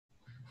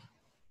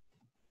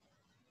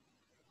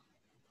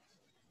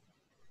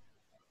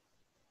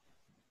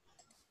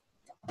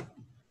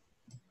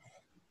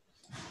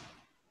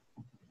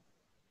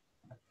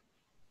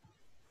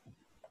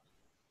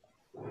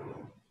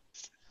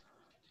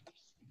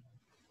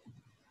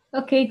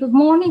Okay, good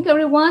morning,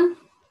 everyone.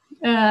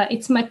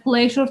 It's my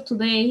pleasure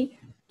today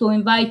to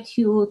invite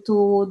you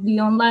to the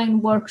online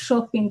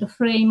workshop in the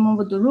frame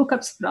of the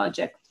RUC-APS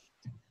project.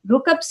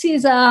 RUC-APS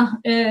is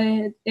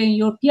a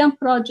European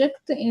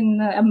project,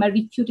 a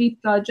Marie Curie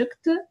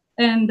project,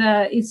 and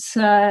the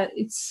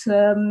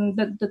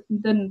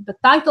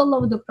title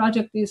of the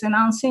project is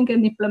Enhancing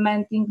and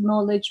Implementing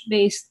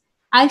Knowledge-Based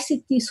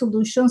ICT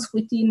Solutions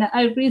Within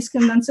High-Risk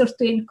and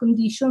Uncertain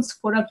Conditions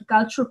for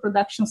Agricultural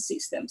Production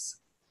Systems.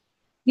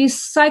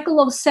 This cycle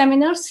of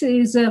seminars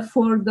is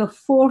for the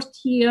fourth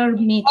year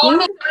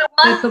meeting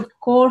that, of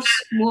course,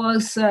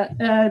 was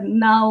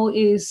now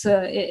is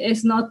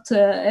not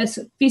as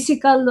a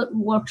physical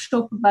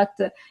workshop, but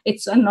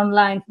it's an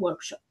online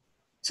workshop.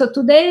 So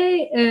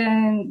today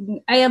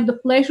I have the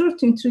pleasure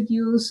to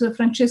introduce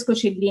Francesco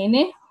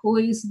Cellini, who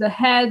is the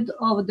head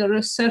of the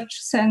research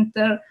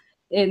center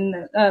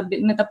in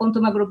Metaponto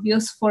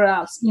Magrobios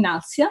in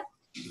Alsia.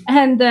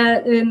 And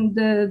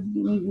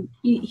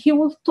he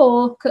will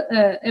talk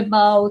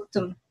about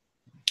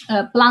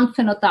plant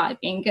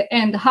phenotyping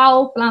and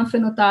how plant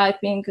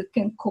phenotyping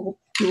can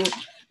cope to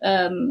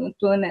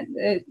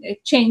a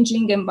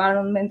changing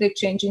environment, a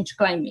changing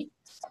climate.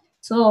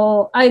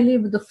 So I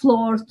leave the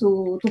floor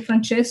to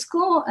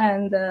Francesco,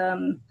 and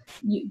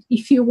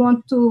if you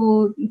want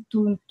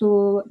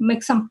to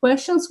make some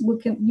questions,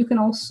 you can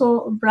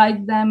also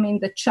write them in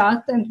the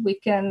chat, and we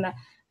can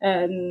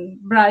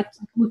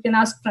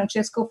ask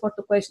Francesco for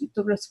the question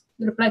to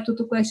reply to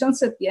the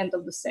questions at the end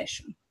of the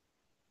session.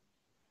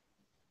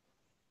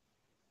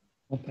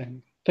 Okay.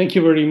 Thank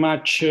you very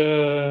much,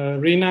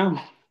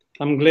 Rina.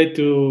 I'm glad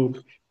to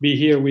be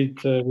here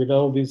with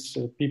all these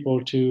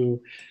people to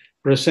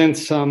present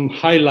some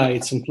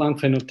highlights in plant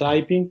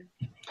phenotyping.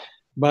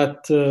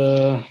 But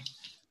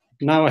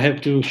now I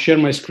have to share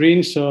my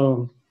screen,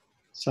 so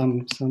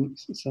some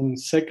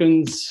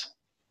seconds.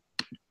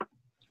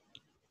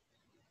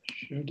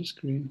 Share the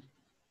screen.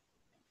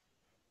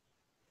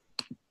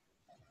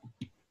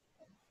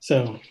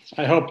 So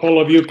I hope all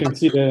of you can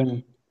see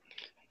the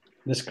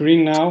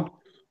screen now.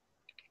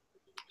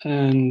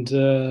 And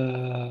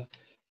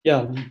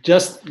yeah,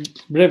 just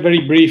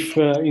very brief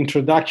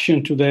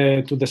introduction to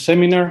the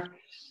seminar.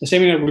 The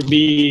seminar will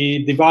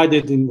be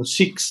divided into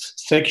 6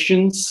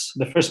 sections.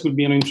 The first will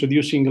be on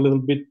introducing a little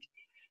bit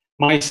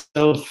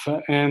myself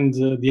and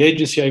the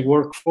agency I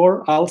work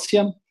for,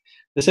 Alsia.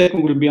 The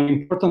second will be on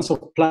importance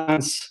of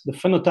plants, the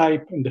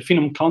phenotype, and the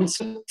phenome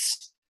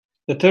concepts.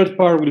 The third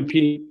part will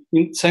be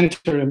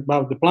centered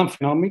about the plant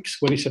phenomics,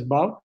 what it's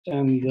about,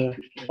 and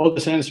all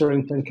the sensor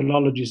and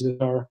technologies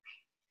that are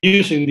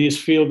used in this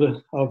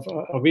field of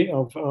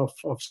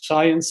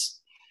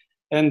science.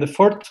 And the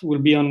fourth will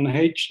be on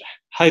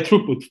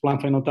high-throughput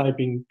plant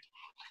phenotyping,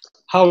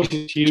 how is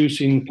it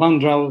used in plant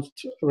drought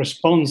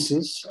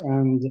responses,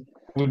 and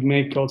we'll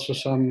make also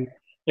some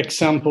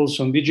examples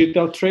on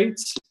digital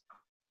traits.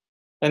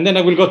 And then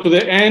I will go to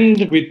the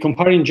end with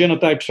comparing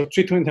genotypes or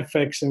treatment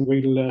effects, and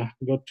we'll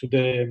go to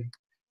the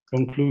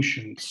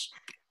conclusions.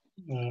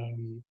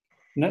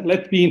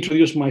 Let me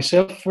introduce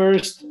myself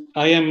first.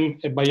 I am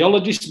a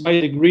biologist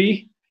by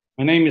degree.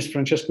 My name is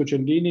Francesco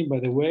Cellini, by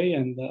the way,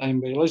 and I'm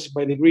a biologist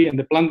by degree and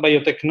a plant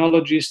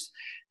biotechnologist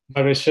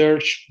by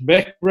research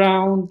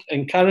background.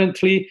 And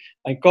currently,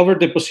 I cover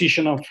the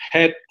position of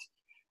head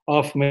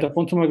of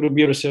Metaponto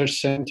Magrobios Research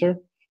Center,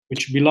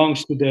 which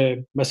belongs to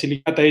the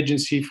Basilicata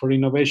Agency for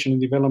Innovation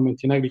and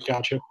Development in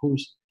Agriculture,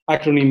 whose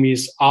acronym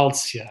is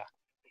Alsia.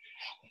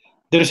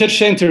 The research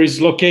center is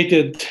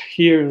located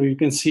here, you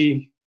can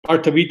see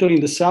part of Italy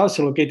in the south,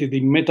 located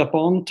in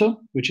Metaponto,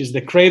 which is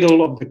the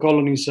cradle of the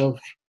colonies of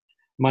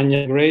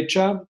Magna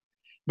Grecia,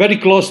 very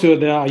close to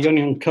the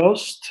Ionian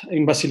coast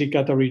in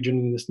Basilicata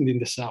region in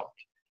the south.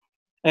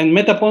 And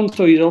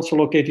Metaponto is also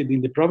located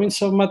in the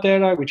province of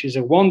Matera, which is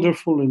a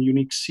wonderful and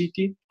unique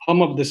city,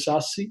 home of the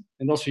Sassi,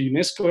 and also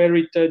UNESCO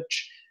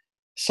Heritage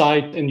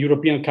Site and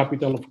European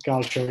Capital of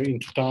Culture in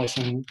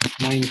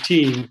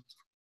 2019.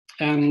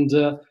 And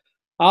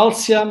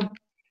Alsia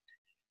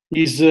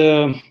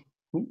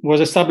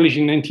was established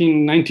in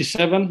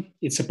 1997.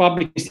 It's a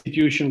public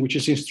institution which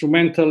is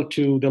instrumental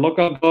to the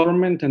local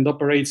government and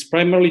operates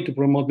primarily to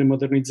promote the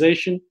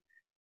modernization,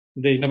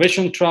 the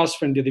innovation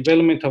transfer, and the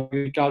development of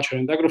agriculture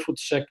and agri-food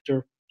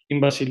sector in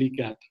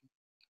Basilicata.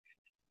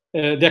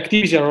 The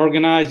activities are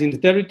organized in the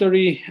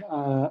territory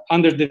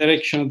under the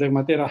direction of the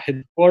Matera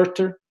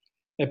headquarters,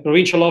 a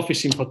provincial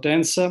office in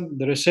Potenza,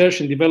 the Research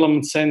and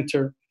Development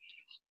Center,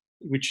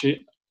 which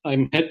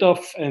I'm head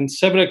of, and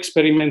several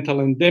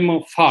experimental and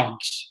demo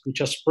farms,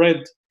 which are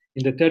spread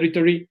in the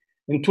territory,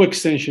 and 2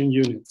 extension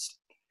units.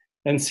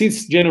 And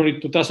since January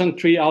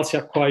 2003,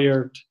 Alsia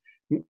acquired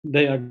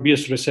the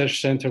Agrobios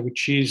Research Center,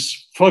 which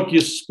is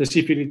focused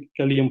specifically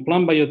on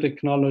plant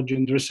biotechnology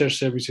and research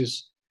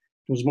services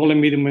to small and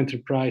medium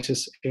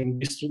enterprises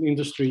and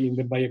industry in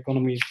the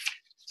bioeconomy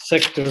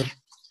sector.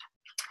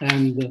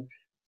 And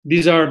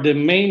these are the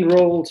main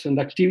roles and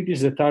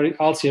activities that are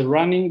Alsia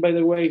running, by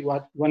the way.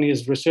 One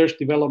is research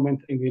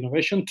development and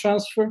innovation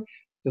transfer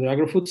to the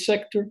agri-food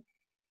sector.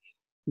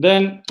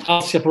 Then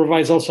Alsia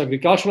provides also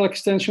agricultural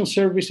extension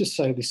services,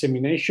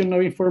 dissemination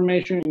of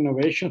information,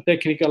 innovation,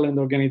 technical and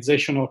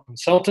organizational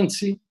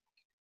consultancy.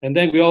 And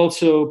then we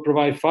also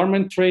provide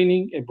farming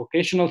training and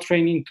vocational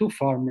training to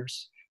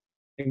farmers.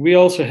 And we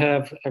also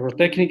have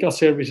agrotechnical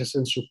services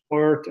and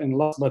support. And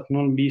last but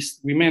not least,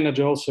 we manage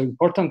also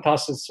important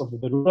assets of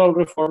the rural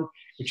reform,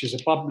 which is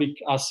a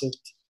public asset,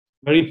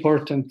 very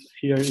important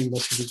here in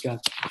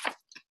Basilicata.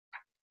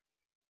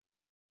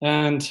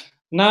 And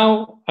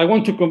now I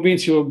want to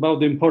convince you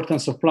about the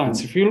importance of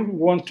plants. If you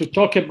want to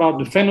talk about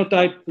the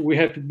phenotype, we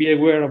have to be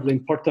aware of the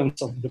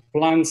importance of the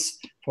plants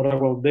for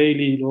our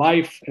daily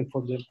life and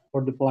for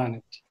the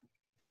planet.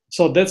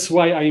 So that's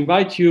why I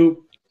invite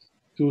you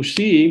to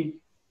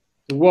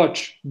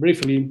watch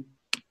briefly.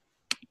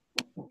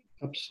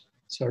 Oops,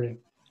 sorry.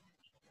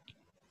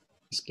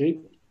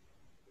 Escape.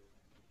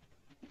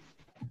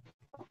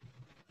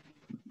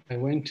 I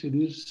went to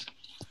this.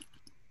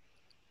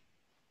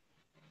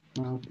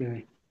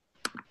 Okay.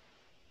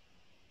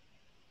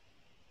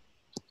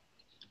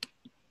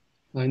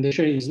 And the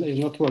share is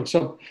not working.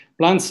 So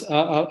plants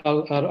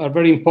are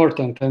very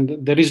important, and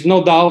there is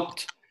no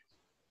doubt,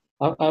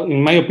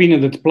 in my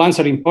opinion, that plants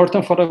are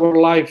important for our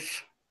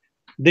life.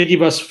 They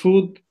give us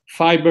food,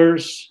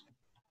 fibers,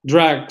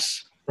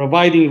 drugs,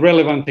 providing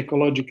relevant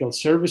ecological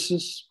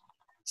services,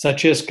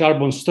 such as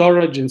carbon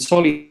storage and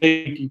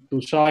solidity, to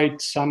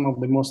cite some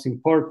of the most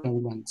important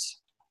ones.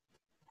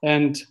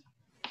 And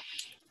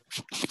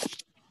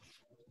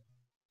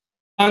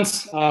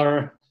plants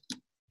are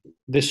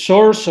the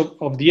source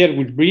of the air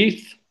we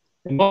breathe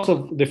and most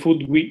of the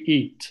food we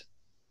eat.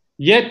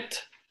 Yet,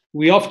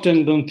 we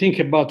often don't think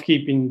about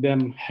keeping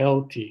them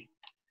healthy.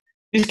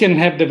 This can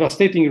have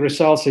devastating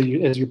results,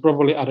 as you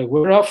probably are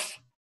aware of.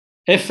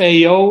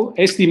 FAO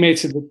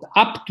estimates that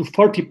up to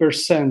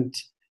 40%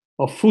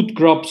 of food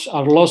crops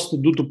are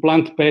lost due to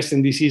plant pests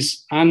and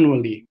disease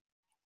annually.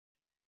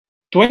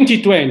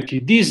 2020,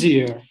 this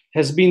year,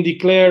 has been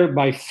declared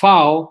by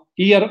FAO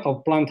Year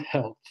of Plant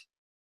Health.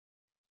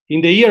 In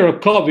the year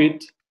of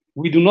COVID,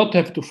 we do not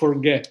have to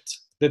forget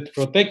that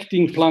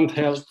protecting plant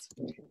health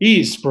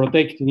is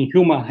protecting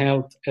human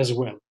health as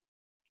well.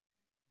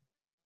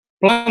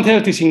 Plant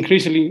health is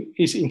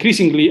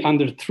increasingly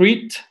under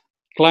threat.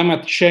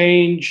 Climate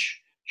change,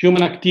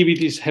 human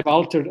activities have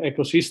altered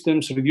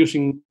ecosystems,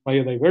 reducing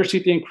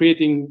biodiversity and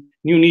creating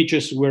new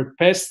niches where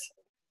pests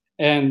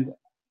and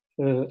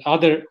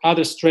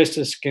other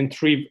stresses can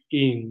thrive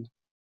in.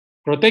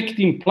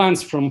 Protecting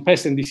plants from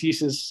pests and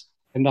diseases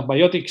and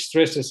abiotic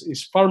stresses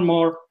is far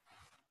more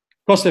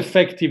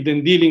cost-effective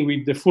than dealing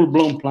with the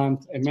full-blown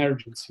plant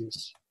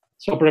emergencies.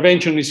 So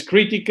prevention is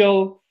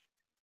critical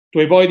to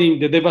avoiding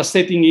the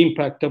devastating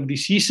impact of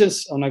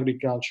diseases on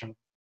agriculture.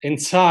 And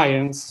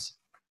science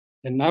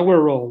and our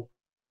role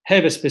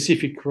have a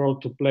specific role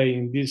to play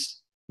in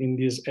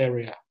this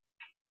area.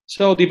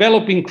 So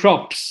developing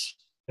crops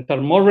that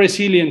are more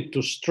resilient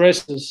to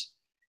stresses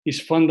is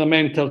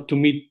fundamental to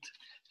meet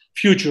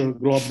future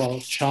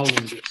global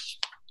challenges.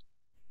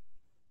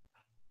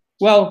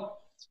 Well,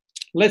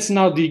 let's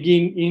now dig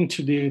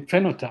into the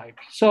phenotype.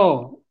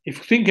 So if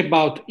you think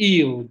about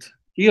yield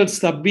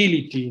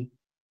stability,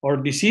 or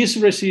disease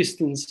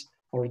resistance,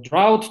 or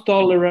drought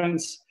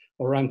tolerance,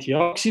 or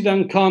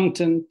antioxidant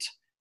content,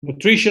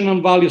 nutritional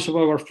values of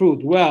our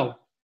food, well,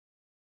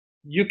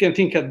 you can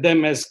think of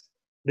them as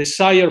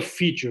desired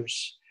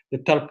features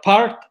that are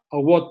part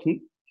of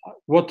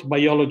what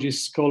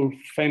biologists call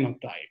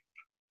phenotype.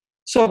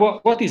 So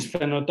what is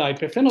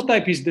phenotype? A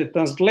phenotype is the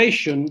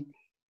translation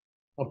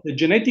of the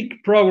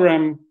genetic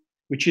program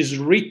which is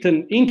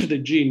written into the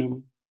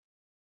genome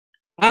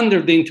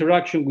under the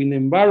interaction with the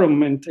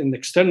environment and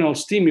external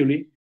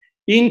stimuli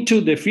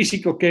into the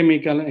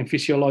physicochemical and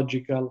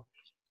physiological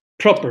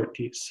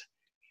properties.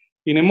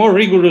 In a more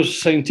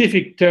rigorous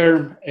scientific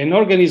term, an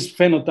organism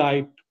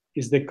phenotype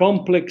is the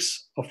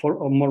complex of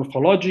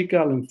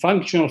morphological and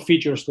functional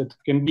features that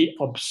can be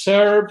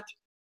observed,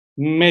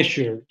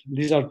 measured.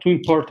 These are two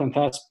important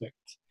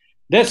aspects.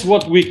 That's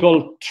what we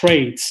call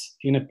traits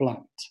in a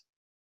plant.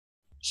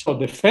 So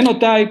the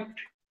phenotype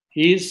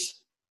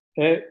is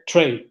a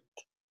trait.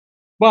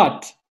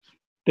 But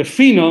the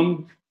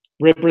phenome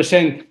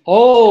represents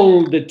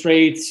all the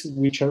traits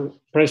which are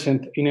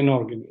present in an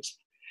organism.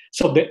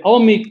 So the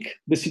omic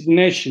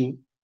designation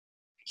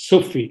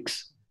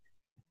suffix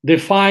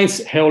defines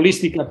a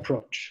holistic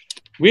approach.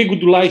 We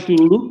would like to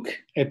look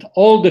at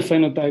all the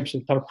phenotypes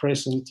that are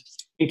present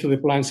into the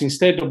plants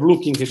instead of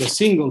looking at a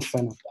single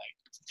phenotype.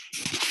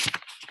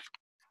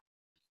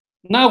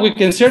 Now we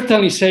can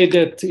certainly say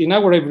that in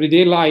our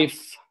everyday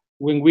life,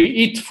 when we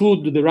eat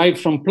food derived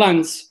from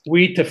plants,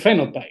 we eat a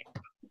phenotype.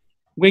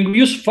 When we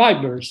use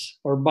fibers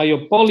or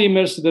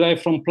biopolymers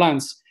derived from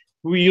plants,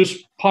 we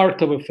use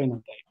part of a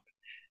phenotype.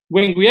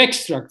 When we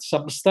extract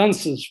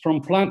substances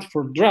from plants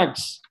for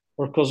drugs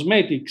or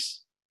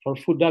cosmetics, for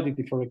food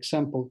additive, for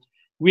example,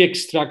 we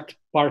extract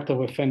part of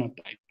a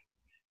phenotype.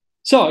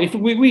 So if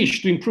we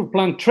wish to improve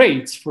plant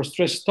traits for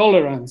stress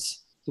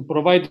tolerance, to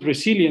provide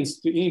resilience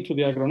into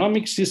the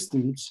agronomic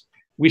systems,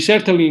 we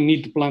certainly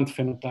need plant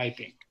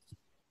phenotyping.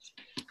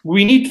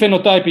 we need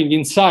phenotyping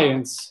in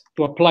science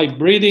to apply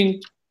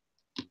breeding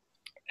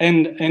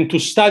and to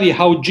study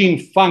how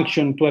genes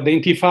function to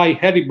identify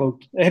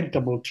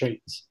heritable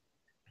traits.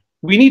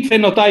 We need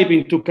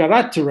phenotyping to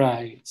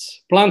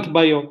characterize plant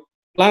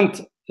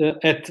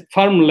at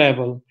farm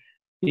level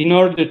in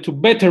order to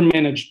better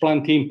manage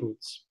plant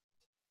inputs.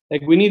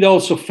 Like we need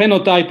also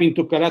phenotyping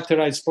to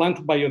characterize plant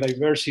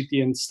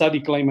biodiversity and study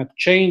climate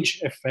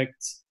change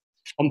effects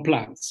on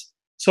plants.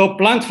 So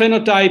plant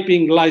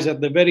phenotyping lies at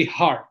the very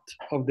heart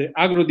of the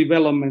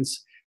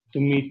agro-developments to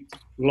meet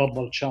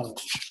global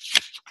challenge.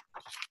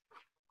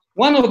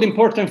 One of the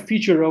important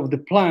features of the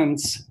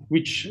plants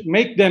which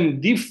make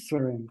them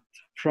different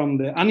from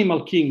the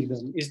animal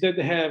kingdom is that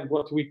they have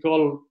what we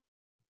call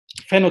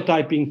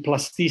phenotyping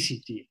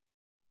plasticity.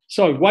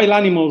 So while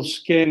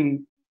animals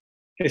can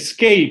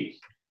escape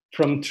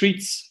from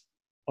threats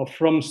or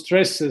from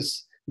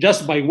stresses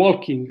just by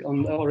walking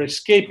or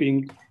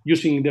escaping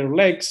using their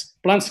legs,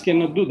 plants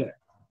cannot do that.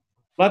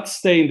 Plants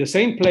stay in the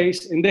same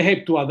place and they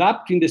have to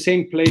adapt in the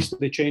same place to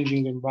the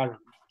changing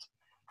environment.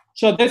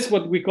 So that's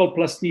what we call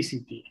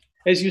plasticity.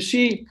 As you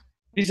see,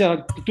 these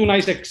are two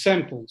nice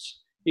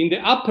examples. In the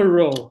upper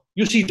row,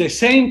 you see the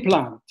same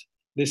plant,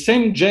 the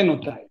same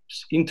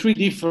genotypes in three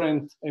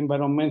different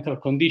environmental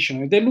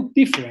conditions, and they look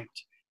different.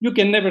 You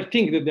can never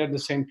think that they're the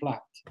same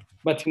plant,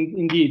 but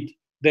indeed,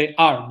 they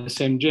are the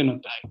same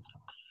genotype.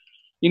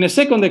 In a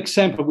second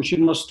example, which is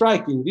more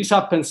striking, this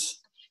happens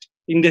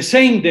in the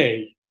same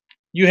day.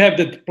 You have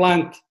that the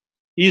plant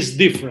is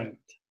different.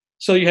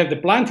 So you have the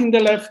plant in the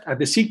left at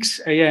the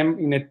 6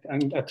 a.m.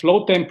 at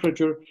low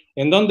temperature,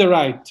 and on the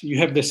right, you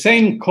have the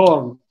same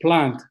corn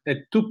plant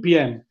at 2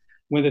 p.m.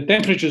 when the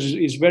temperature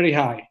is very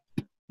high.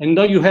 And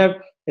now you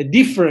have a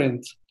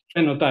different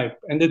phenotype,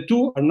 and the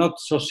two are not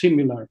so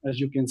similar,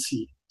 as you can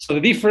see. So the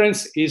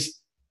difference is,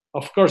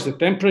 of course, the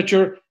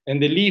temperature,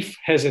 and the leaf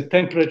has a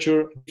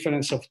temperature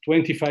difference of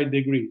 25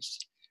 degrees.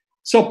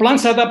 So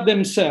plants adapt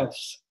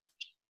themselves.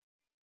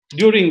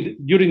 During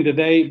the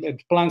day,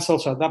 plants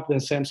also adapt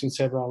themselves in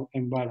several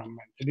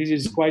environments. This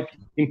is quite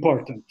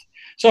important.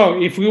 So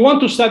if we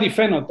want to study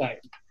phenotype,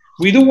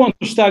 we do want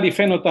to study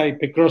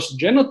phenotype across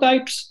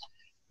genotypes,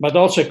 but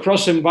also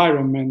across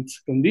environment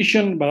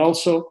condition, but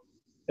also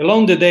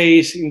along the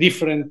days in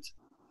different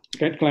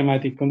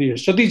climatic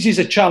conditions. So this is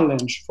a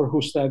challenge for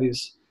who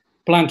studies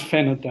plant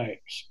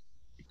phenotypes.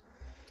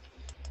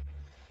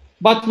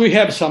 But we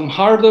have some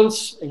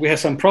hurdles, we have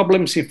some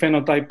problems in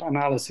phenotype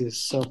analysis.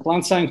 So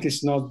plant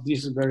scientists know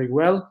this very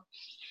well.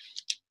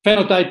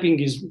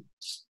 Phenotyping is,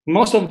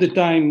 most of the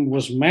time,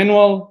 was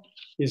manual,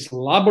 is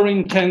labor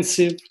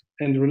intensive,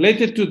 and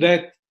related to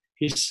that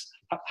is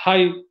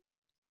high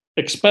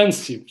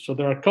expensive. So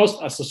there are costs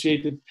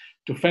associated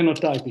to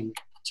phenotyping.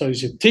 So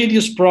it's a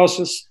tedious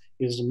process,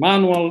 it's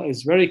manual,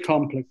 it's very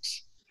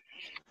complex.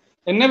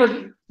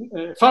 And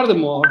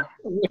furthermore,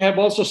 we have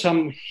also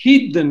some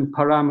hidden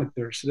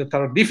parameters that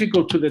are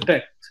difficult to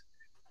detect.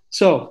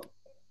 So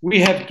we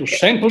have to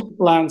sample the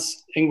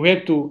plants and we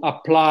have to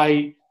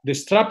apply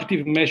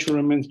destructive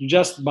measurements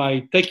just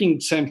by taking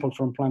sample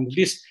from plant.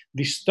 This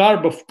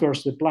disturb, of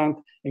course, the plant,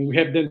 and we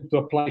have then to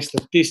apply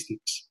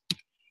statistics.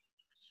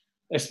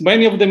 As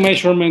many of the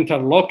measurements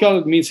are local,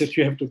 it means that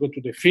you have to go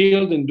to the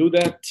field and do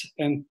that.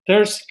 And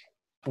third,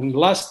 and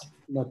last,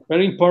 but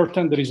very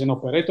important, there is an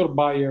operator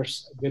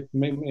bias that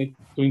may make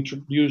to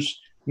introduce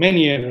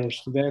many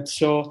errors to that.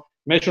 So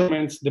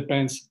measurements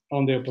depends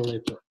on the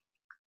operator.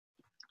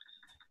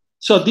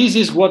 So this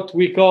is what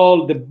we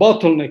call the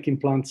bottleneck in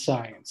plant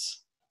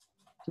science.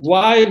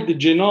 While the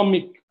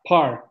genomic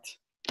part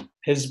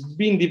has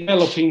been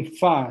developing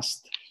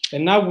fast,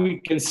 and now we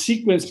can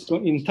sequence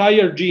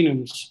entire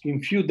genomes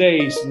in few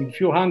days with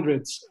few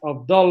hundreds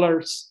of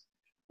dollars.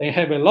 They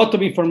have a lot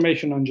of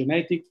information on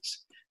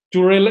genetics.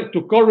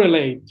 To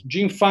correlate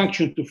gene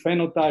function to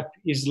phenotype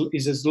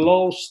is a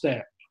slow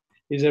step,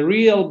 is a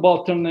real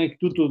bottleneck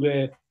due to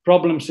the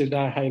problems that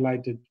I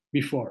highlighted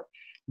before.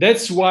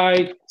 That's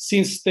why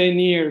since 10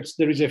 years,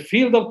 there is a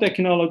field of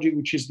technology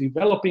which is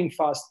developing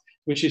fast,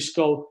 which is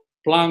called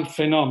plant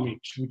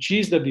phenomics, which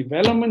is the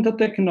development of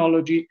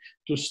technology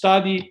to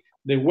study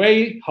the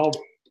way of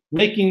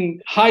making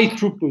high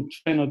throughput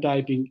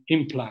phenotyping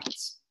in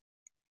plants.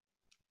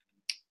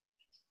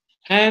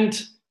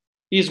 And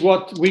is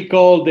what we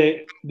call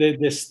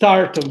the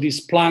start of this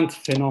plant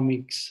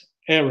phenomics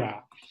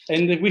era.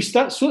 And we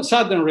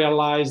suddenly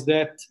realized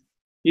that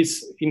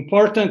it's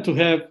important to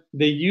have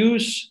the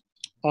use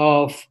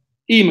of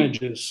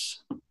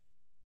images,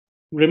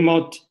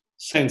 remote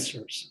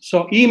sensors.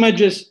 So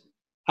images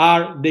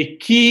are the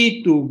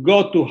key to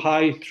go to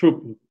high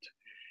throughput.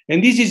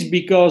 And this is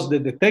because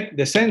the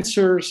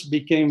sensors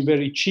became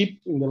very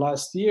cheap in the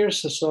last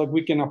years, so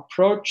we can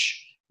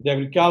approach the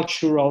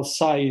agricultural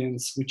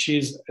science, which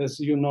is,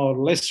 as you know,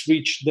 less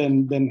rich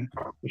than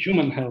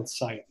human health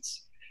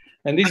science.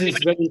 And this is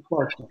very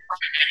important.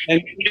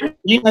 And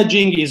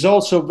imaging is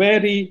also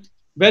very,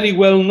 very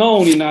well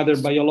known in other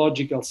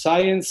biological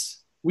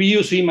science. We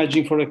use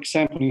imaging, for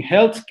example, in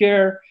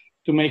healthcare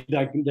to make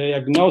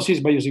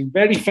diagnosis by using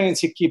very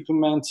fancy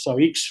equipment, so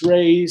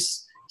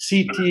X-rays,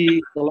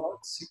 CT,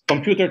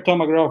 computer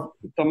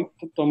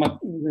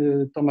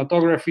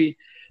tomography,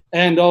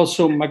 and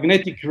also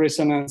magnetic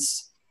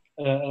resonance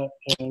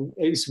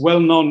is well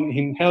known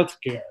in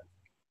healthcare.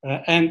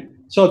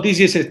 And so this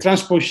is a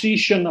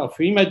transposition of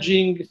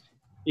imaging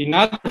in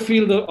other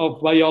field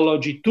of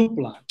biology to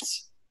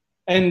plants.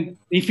 And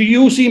if you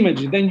use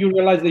imaging, then you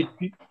realize that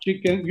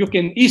you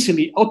can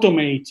easily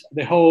automate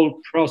the whole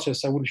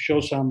process. I will show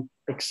some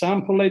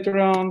example later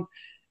on.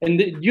 And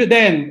you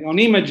then, on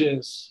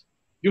images,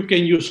 you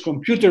can use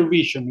computer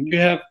vision. You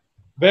have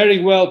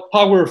very well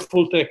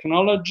powerful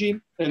technology,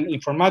 and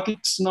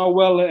informatics know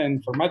well,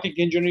 and informatic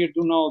engineers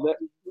do know that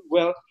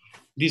well,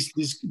 this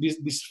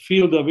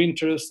field of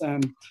interest.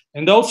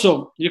 And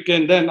also you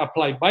can then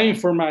apply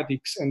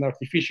bioinformatics and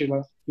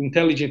artificial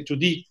intelligence to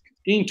dig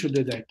into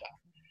the data.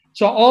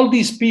 So all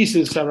these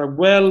pieces are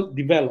well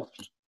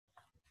developed.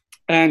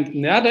 And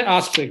the other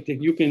aspect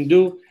that you can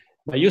do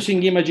by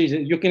using images,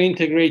 you can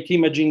integrate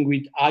imaging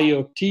with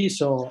IoT,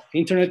 so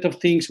Internet of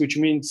Things, which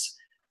means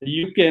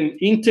you can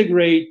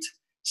integrate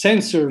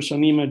sensors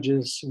on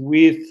images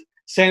with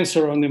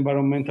sensor on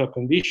environmental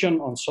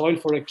condition, on soil,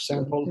 for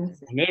example,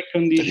 on air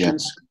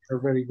conditions, are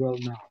very well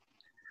known.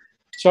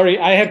 Sorry,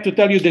 I have to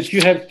tell you that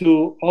you have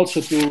to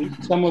also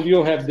some of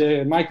you have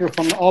the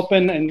microphone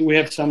open and we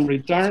have some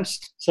returns.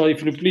 So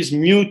if you please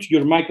mute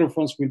your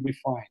microphones, will be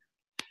fine.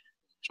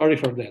 Sorry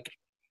for that.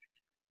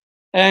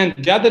 And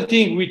the other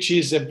thing, which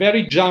is a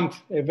very jump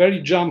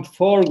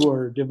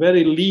forward, a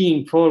very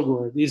lean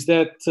forward, is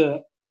that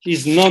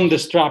is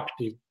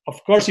non-destructive.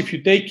 Of course, if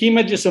you take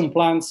images on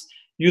plants,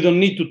 you don't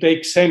need to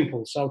take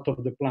samples out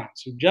of the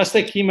plants. You just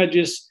take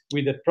images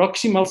with a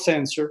proximal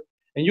sensor,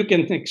 and you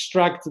can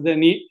extract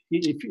the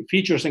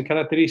features and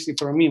characteristics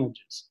from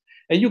images.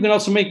 And you can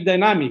also make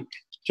dynamic.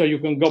 So you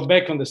can go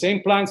back on the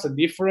same plants a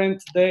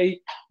different day,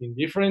 in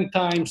different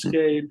time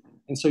scale.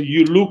 And so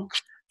you look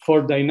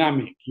for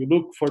dynamic. You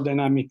look for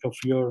dynamic of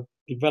your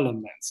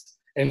developments.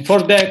 And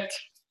for that,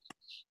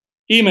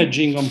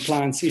 imaging on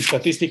plants is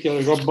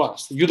statistically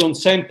robust. You don't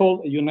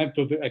sample, you have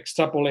to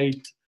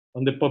extrapolate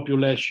on the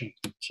population.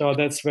 So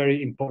that's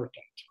very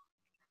important.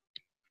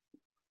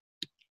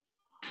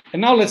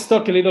 And now let's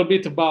talk a little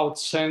bit about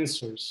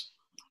sensors.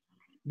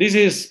 This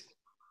is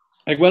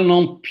a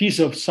well-known piece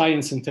of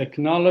science and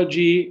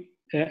technology,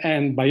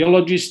 and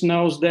biologists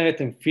knows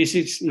that, and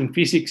in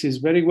physics is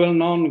very well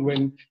known.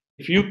 When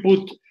if you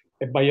put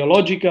a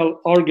biological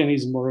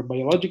organism or a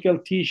biological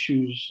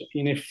tissues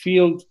in a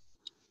field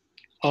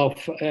of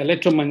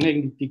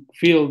electromagnetic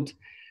field,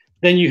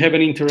 then you have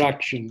an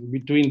interaction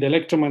between the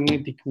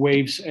electromagnetic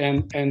waves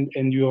and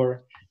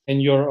your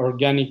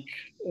organic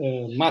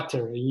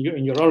matter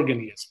in your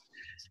organism.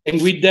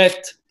 And with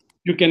that,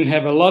 you can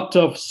have a lot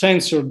of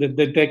sensors that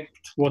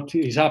detect what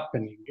is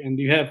happening. And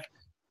you have,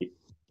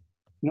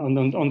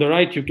 on the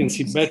right, you can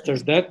see better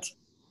that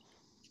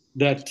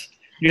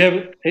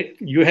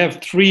you have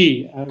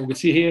three, we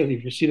see here,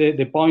 if you see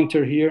the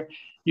pointer here,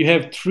 you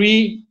have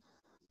three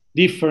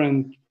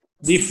different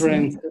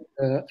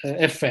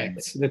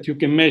effects that you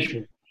can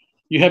measure.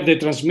 You have the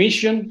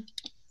transmission,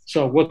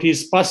 so what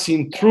is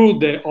passing through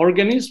the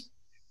organism.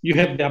 You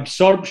have the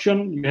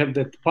absorption, you have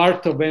that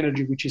part of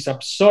energy which is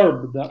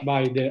absorbed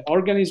by the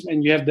organism,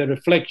 and you have the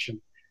reflection,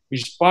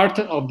 which is part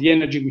of the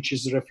energy which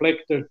is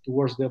reflected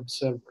towards the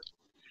observer.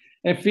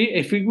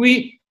 If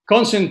we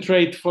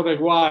concentrate for a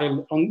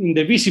while in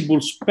the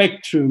visible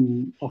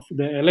spectrum of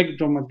the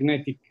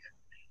electromagnetic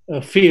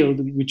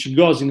field, which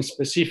goes in a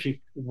specific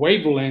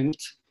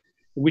wavelength,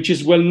 which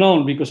is well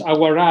known because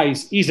our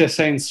eyes is a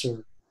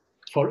sensor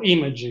for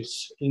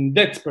images in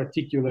that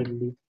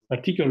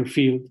particular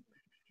field,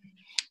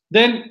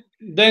 then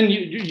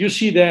you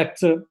see that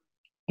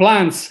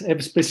plants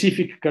have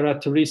specific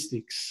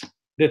characteristics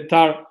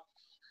that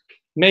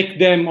make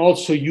them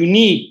also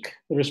unique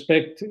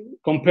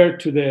compared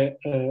to the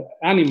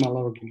animal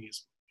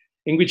organism,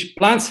 in which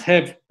plants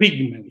have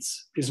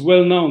pigments. It's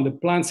well known that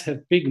plants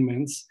have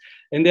pigments,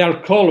 and they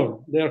are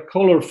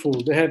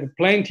colorful, they have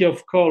plenty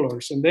of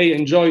colors, and they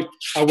enjoy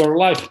our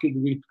life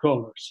with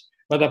colors.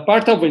 But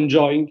apart of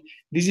enjoying,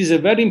 this is a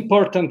very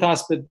important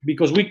aspect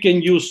because we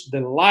can use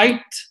the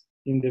light,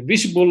 in the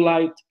visible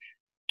light,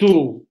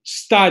 to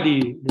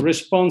study the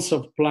response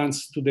of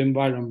plants to the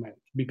environment.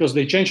 Because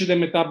they change the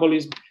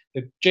metabolism,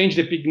 they change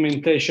the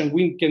pigmentation,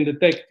 we can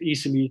detect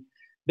easily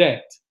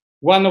that.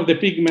 One of the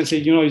pigments,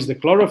 is the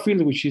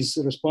chlorophyll, which is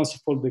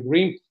responsible for the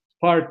green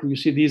part. You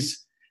see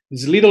this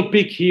little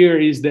peak here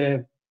is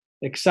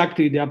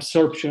exactly the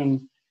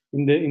absorption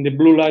in the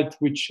blue light,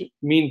 which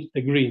means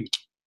the green.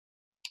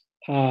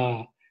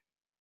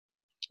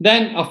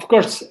 Then, of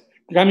course,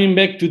 coming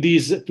back to the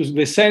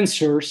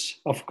sensors,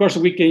 of course,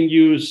 we can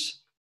use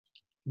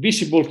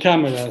visible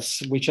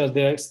cameras, which are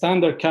the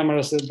standard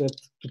cameras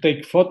that to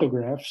take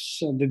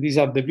photographs. These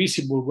are the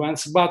visible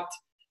ones, but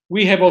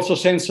we have also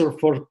sensor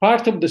for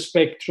part of the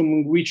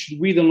spectrum which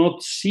we do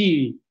not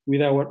see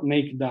with our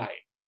naked eye.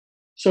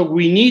 So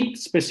we need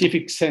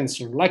specific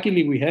sensor.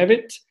 Luckily, we have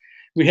it.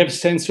 We have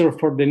sensor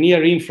for the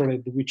near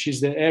infrared, which is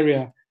the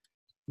area,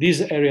 this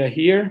area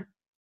here.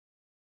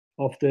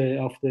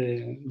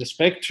 the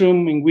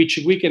spectrum, in which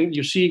we can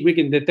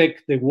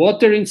detect the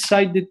water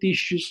inside the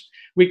tissues.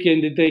 We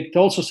can detect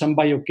also some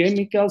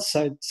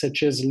biochemicals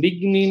such as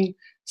lignin,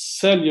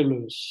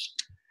 cellulose.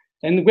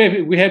 And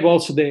we have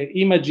also the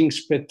imaging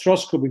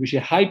spectroscopy, which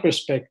is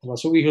hyperspectral.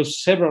 So we have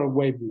several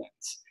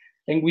wavelengths.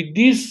 And with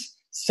this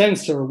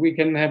sensor, we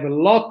can have a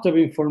lot of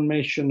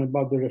information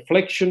about the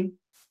reflection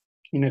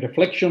in a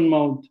reflection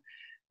mode,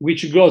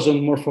 which goes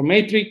on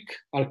morphometric,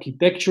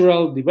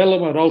 architectural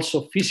development,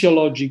 also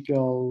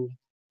physiological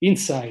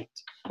insight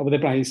of the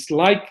plant. It's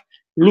like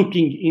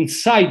looking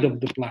inside of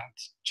the plant.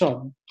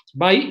 So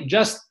by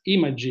just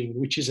imaging,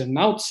 which is an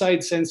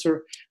outside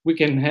sensor, we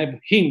can have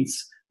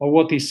hints of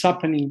what is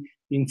happening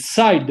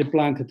inside the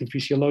plant at the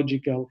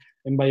physiological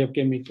and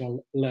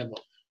biochemical level.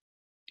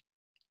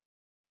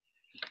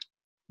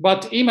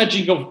 But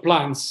imaging of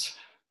plants,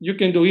 you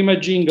can do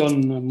imaging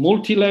on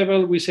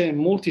multi-level, we say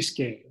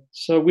multi-scale.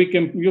 So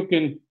you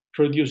can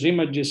produce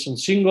images on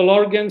single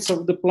organs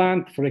of the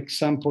plant. For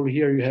example,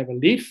 here you have a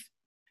leaf.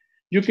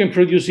 You can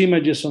produce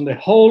images on the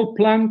whole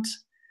plant.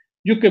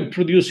 You can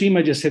produce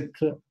images at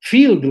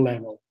field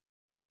level.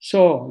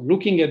 So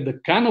looking at the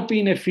canopy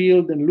in a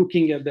field and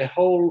looking at the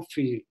whole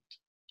field.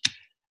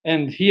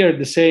 And here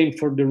the same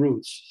for the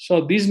roots.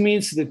 So this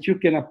means that you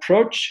can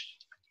approach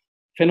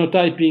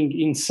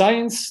phenotyping in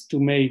science to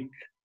make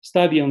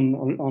study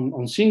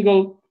on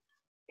single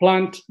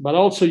plant, but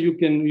also you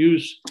can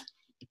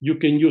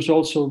use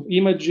also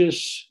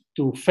images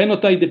to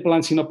phenotype the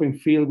plants in open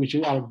field, which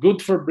are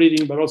good for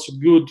breeding, but also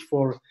good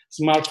for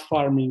smart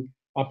farming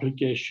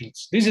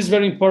applications. This is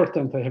very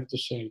important, I have to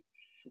say,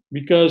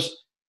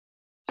 because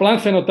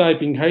plant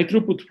phenotyping, high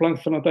throughput plant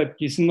phenotyping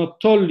is not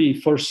only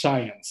for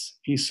science,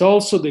 it's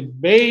also the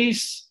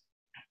base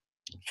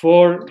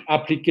for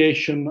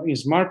application in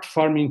smart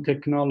farming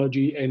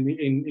technology and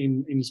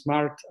in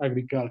smart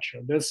agriculture.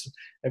 That's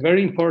a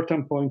very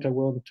important point I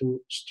want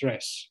to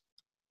stress.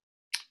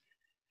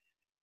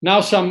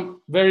 Now,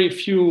 some very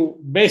few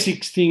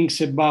basic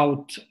things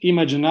about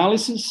image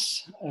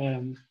analysis.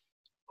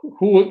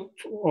 Who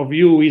of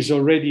you is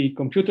already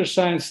computer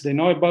science? They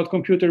know about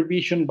computer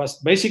vision, but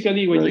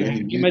basically when you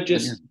have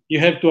images, you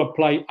have to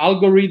apply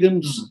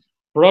algorithms,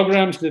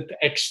 programs that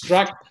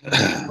extract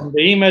from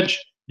the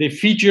image the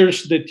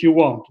features that you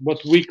want, what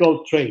we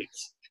call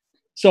traits.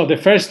 So the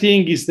first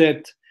thing is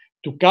that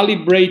to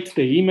calibrate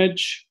the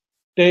image,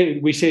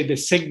 we say the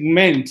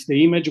segment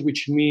the image,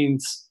 which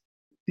means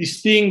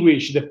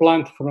distinguish the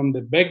plant from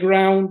the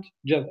background,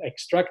 just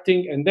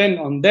extracting, and then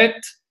on that,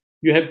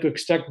 you have to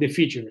extract the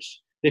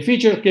features. The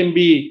feature can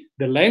be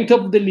the length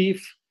of the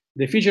leaf,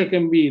 the feature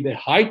can be the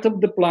height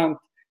of the plant,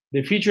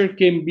 the feature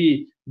can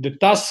be the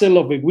tassel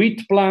of a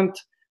wheat plant,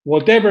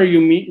 whatever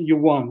you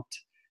want.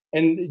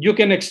 And you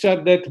can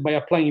extract that by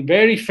applying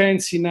very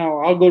fancy now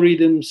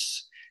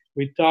algorithms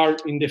which are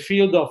in the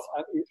field of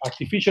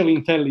artificial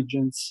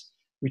intelligence,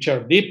 which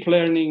are deep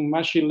learning,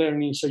 machine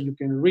learning, so you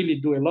can really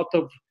do a lot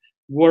of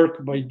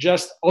work by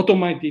just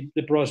automating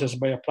the process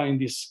by applying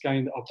this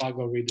kind of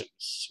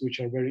algorithms,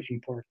 which are very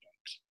important.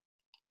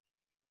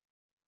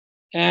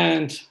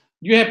 And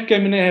you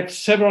can have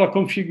several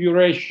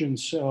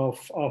configurations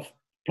of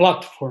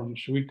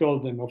platforms, we call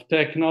them, of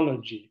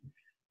technology.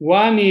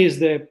 One is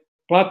the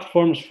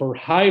platforms for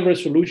high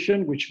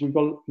resolution, which we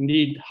call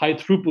indeed high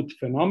throughput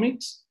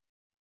phenomics.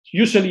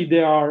 Usually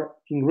they are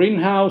in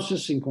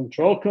greenhouses, in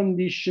control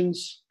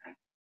conditions,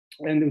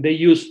 and they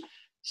use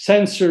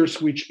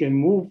sensors which can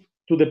move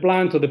to the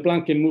plant, or the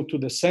plant can move to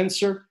the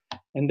sensor,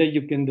 and then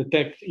you can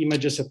detect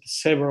images at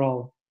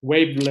several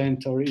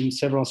wavelengths or in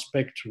several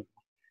spectrum.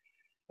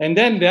 And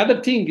then the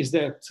other thing is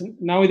that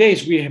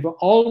nowadays we have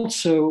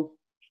also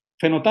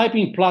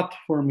phenotyping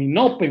platform in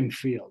open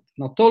field,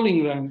 not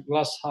only in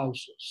glass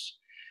houses.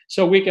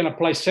 So we can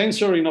apply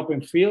sensor in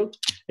open field,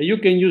 and you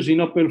can use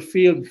in open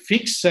field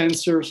fixed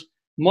sensors,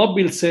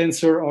 mobile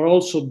sensor, or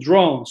also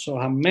drones, so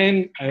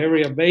unmanned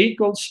area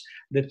vehicles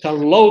that are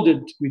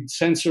loaded with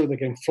sensor that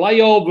can fly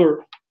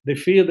over the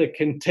field, that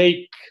can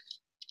take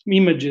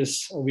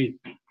images of it,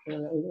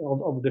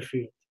 of the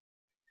field.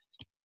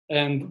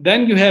 And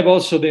then you have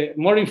also the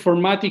more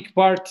informatic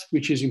part,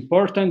 which is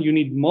important. You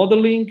need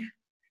modeling,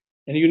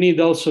 and you need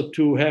also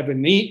to have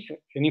an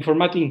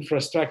informatic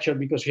infrastructure,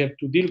 because you have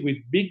to deal with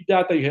big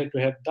data, you have to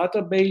have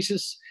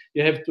databases,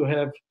 you have to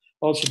have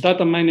also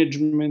data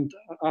management,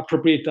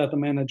 appropriate data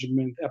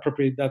management,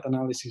 appropriate data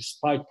analysis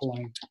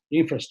pipeline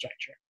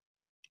infrastructure.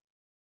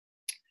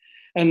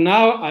 And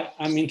now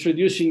I'm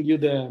introducing you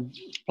the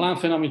plant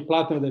phenomic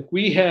platform that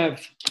we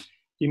have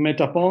in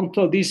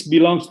Metaponto. This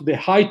belongs to the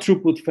high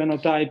throughput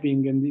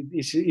phenotyping, and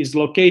it is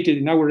located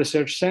in our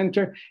research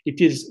center.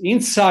 It is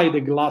inside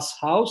a glass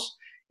house,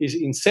 is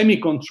in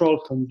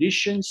semi-controlled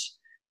conditions,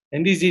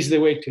 and this is the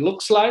way it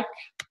looks like.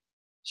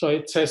 So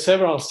it has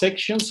several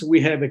sections.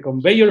 We have a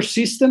conveyor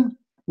system,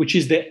 which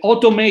is the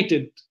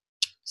automated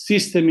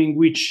system in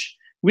which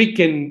we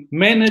can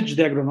manage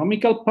the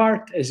agronomical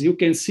part. As you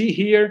can see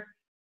here,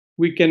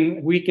 we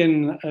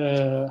can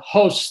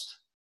host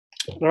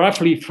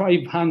roughly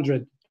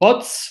 500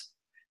 pots,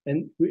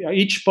 and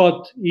each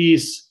pot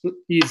is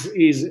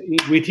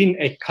within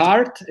a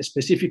card, a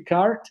specific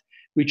card,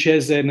 which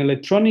has an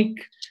electronic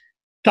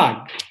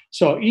tag.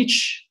 So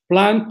each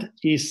plant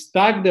is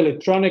tagged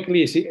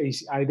electronically,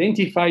 is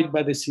identified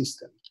by the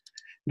system.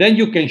 Then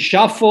you can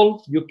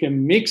shuffle, you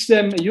can mix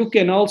them, you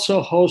can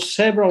also host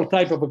several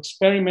types of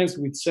experiments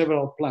with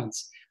several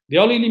plants. The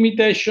only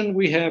limitation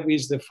we have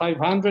is the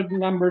 500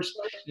 numbers,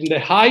 and the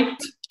height,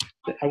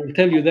 I will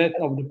tell you that,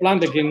 of the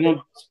plant that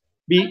cannot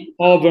be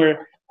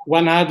over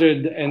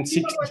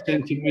 160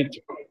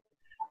 centimeters.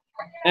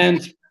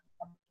 And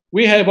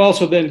we have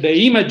also then the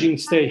imaging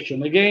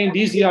station. Again,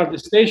 these are the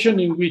stations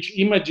in which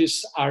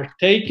images are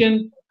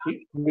taken.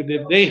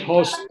 They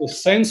host the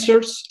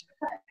sensors.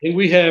 And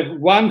we have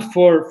one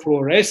for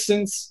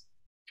fluorescence,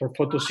 for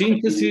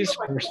photosynthesis,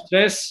 for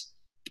stress.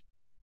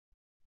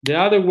 The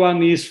other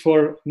one is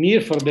for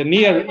the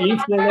near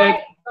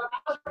infrared.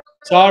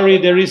 Sorry,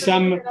 there is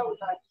some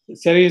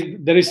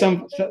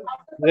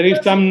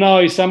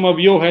noise. Some of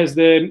you has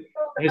to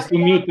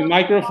mute the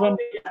microphone.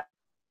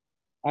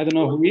 I don't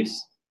know who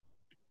is.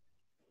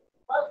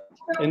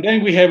 And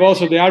then we have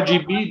also the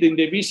RGB,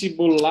 the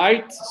invisible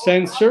light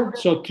sensor,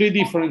 so 3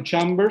 different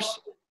chambers.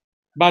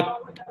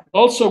 But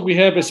also we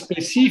have a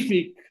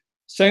specific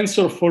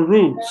sensor for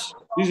roots.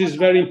 This is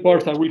very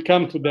important. We'll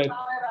come to that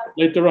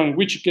later on,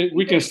 which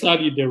we can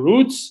study the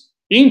roots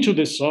into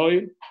the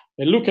soil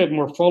and look at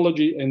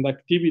morphology and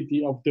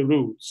activity of the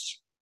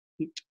roots.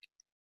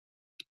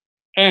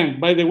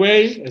 And by the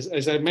way,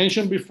 as I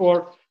mentioned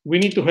before, we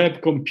need to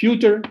have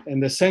computer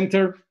and the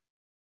center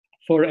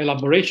for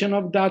elaboration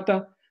of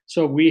data.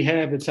 So we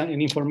have an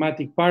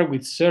informatic part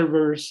with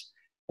servers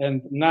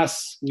and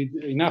NAS with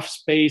enough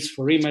space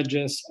for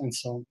images and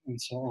so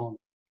on.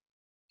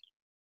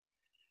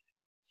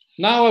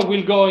 Now I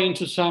will go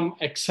into some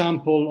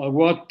example of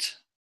what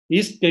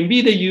can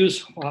be the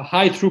use of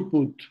high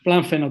throughput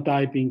plant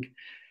phenotyping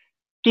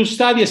to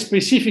study a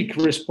specific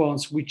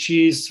response which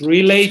is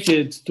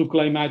related to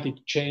climatic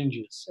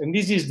changes. And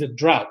this is the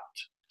drought.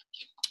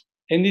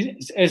 And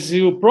this, as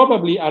you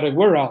probably are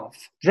aware of,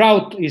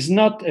 drought is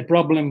not a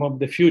problem of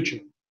the future.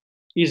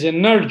 It's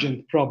an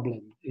urgent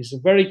problem. It's a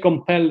very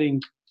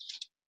compelling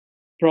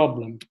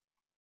problem.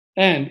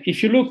 And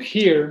if you look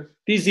here,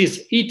 this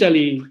is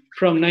Italy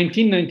from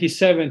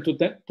 1997 to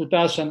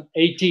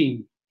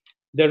 2018.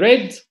 The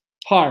red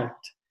part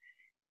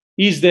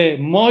is the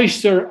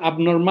moisture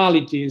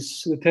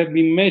abnormalities that have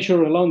been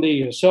measured along the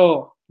year.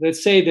 So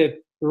let's say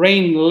that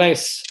rain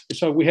less,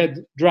 so we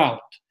had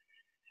drought.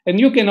 And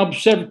you can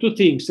observe two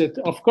things, that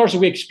of course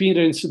we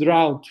experience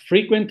drought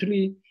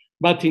frequently,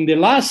 but in the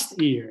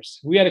last years,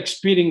 we are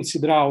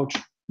experiencing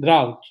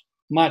drought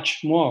much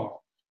more.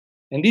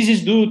 And this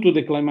is due to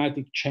the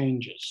climatic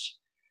changes.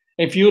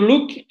 If you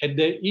look at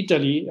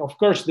Italy, of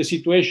course, the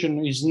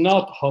situation is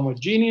not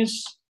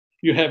homogeneous.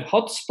 You have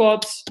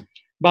hotspots,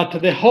 but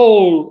the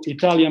whole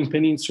Italian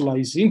peninsula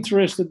is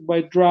interested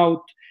by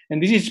drought.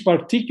 And this is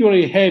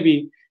particularly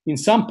heavy in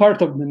some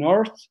part of the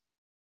north,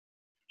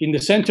 in the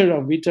center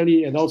of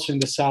Italy, and also in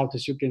the south.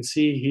 As you can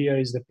see, here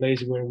is the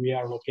place where we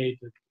are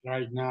located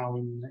right now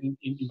in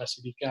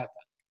Basilicata.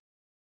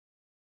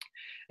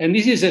 And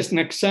this is an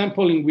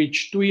example in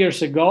which 2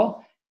 years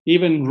ago,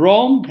 even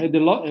Rome had a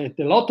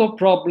lot of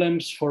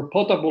problems for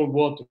potable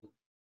water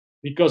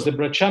because the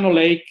Bracciano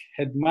Lake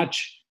had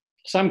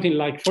something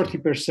like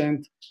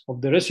 40%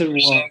 of the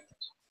reservoir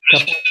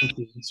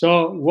capacity.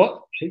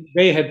 So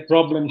they had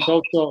problems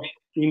also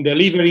in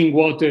delivering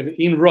water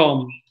in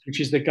Rome, which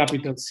is the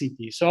capital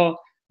city. So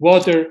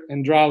water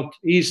and drought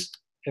is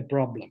a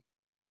problem.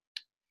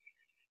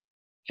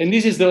 And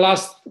this is the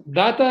last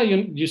data.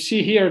 You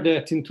see here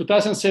that in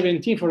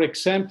 2017, for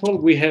example,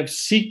 we have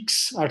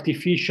 6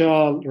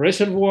 artificial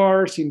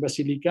reservoirs in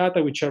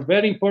Basilicata, which are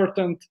very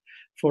important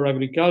for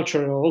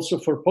agriculture, also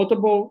for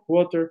potable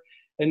water.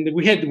 And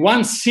we had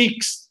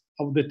 1/6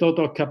 of the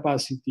total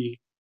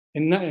capacity.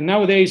 And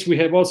nowadays we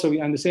have also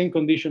in the same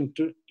condition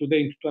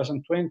today in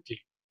 2020.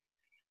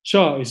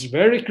 So it's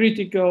very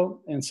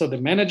critical. And so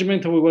the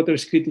management of water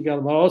is critical,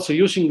 but also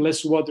using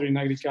less water in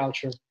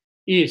agriculture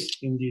is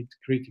indeed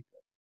critical.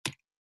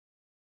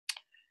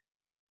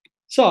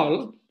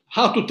 So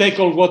how to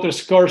tackle water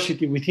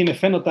scarcity within a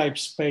phenotype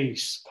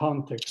space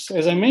context?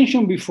 As I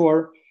mentioned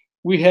before,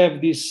 we have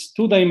this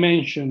 2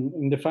 dimension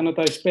in the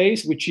phenotype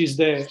space, which is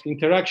the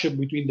interaction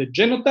between the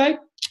genotype.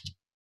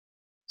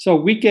 So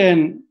we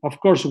can, of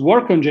course,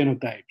 work on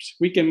genotypes.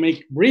 We can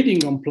make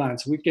breeding on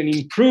plants. We can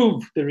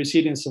improve the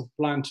resilience of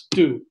plants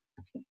to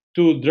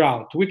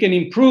drought. We can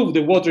improve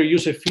the water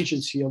use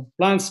efficiency of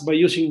plants by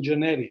using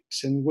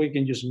genetics, and we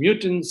can use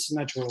mutants,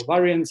 natural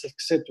variants,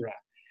 etc.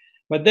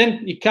 But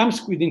then it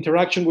comes with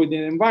interaction with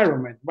the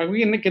environment. But we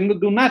cannot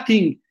do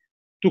nothing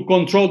to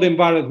control the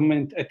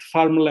environment at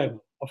farm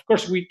level. Of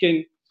course, we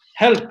can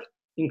help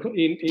in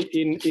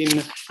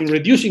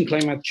reducing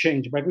climate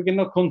change, but we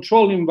cannot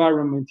control the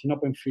environment in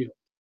open field.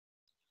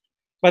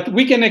 But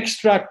we can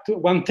extract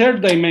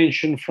 1/3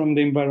 dimension from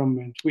the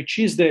environment, which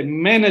is the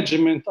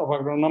management of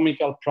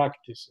agronomical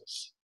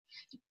practices.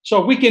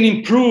 So we can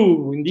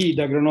improve, indeed,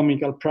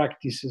 agronomical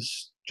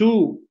practices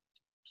to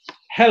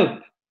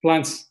help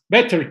plants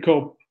better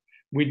cope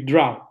with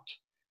drought.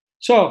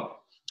 So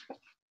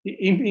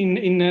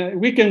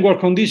we can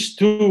work on these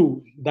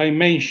two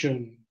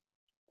dimensions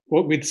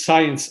with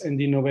science and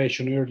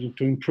innovation in order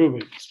to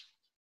improve it.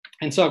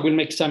 And so I will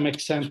make some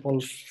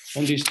examples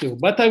on these two.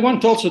 But I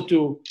want also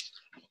to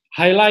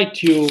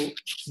highlight you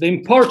the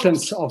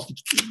importance of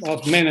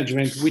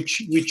management,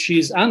 which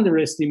is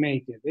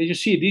underestimated. As you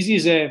see, this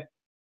is a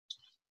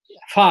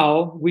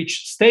FAO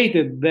which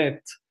stated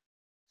that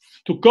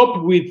to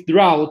cope with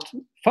drought,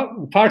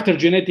 further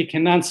genetic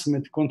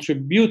enhancement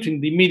contribute in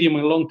the medium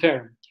and long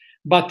term,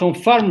 but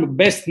on-farm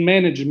best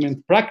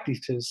management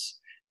practices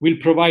will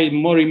provide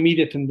more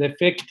immediate and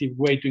effective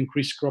way to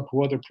increase crop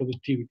water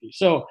productivity.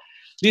 So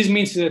this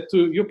means that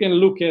you can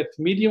look at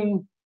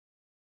medium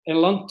and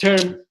long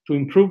term to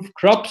improve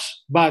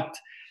crops, but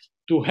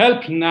to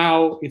help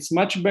now, it's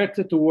much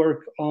better to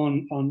work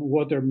on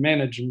water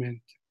management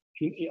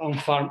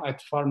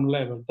at farm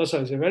level.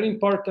 So it's very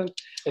important,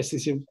 as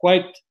it's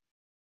quite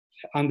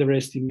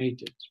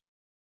underestimated.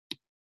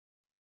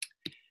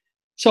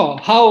 So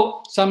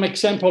how some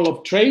example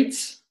of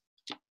traits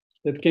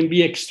that can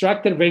be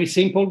extracted, very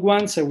simple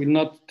ones. I will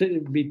not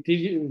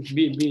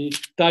be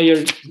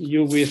tired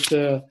you with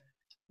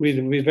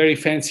very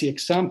fancy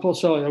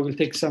examples. So I will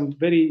take some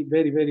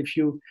very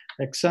few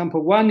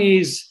examples. One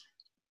is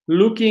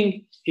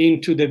looking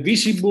into the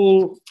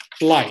visible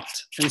light.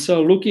 And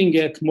so looking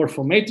at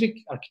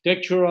morphometric,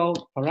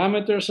 architectural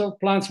parameters of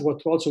plants,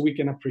 what also we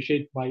can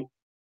appreciate by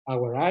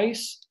our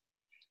eyes.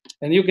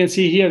 And you can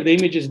see here the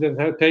images that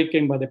are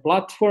taken by the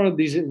platform.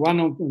 This is one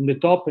on the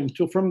top and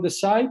two from the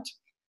side.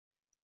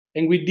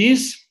 And with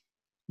this,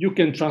 you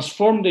can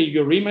transform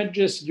your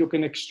images. You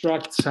can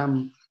extract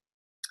some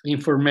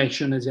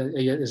information, as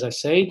I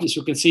said. As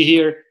you can see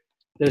here,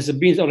 there's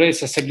already a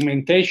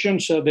segmentation.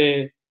 So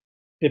the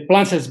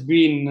plants has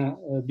been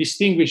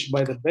distinguished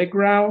by the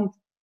background.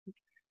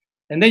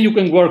 And then you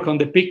can work on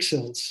the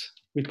pixels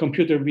with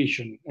computer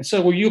vision. And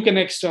so you can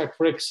extract,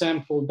 for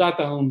example,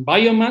 data on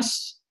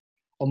biomass,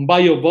 on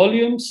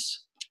biovolumes,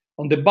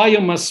 on the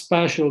biomass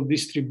spatial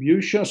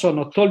distribution, so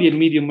not only a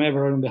medium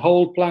average on the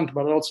whole plant,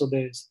 but also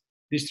the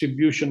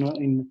distribution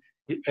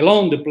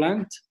along the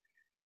plant,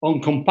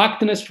 on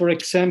compactness, for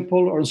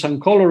example, or some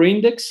color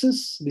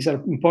indexes. These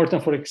are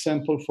important, for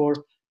example, for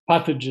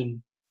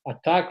pathogen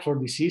attack for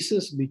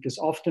diseases, because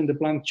often the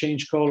plant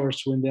change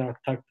colors when they are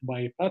attacked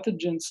by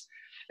pathogens,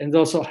 and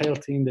also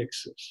health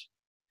indexes.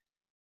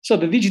 So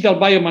the digital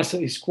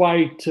biomass is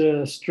quite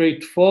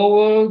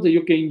straightforward.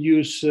 You can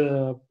use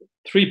 3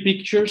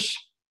 pictures,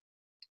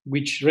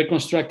 which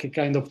reconstruct a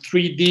kind of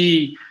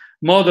 3D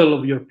model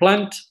of your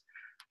plant.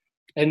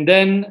 And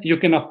then you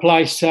can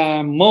apply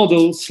some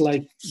models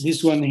like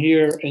this one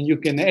here, and you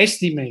can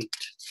estimate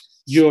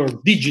your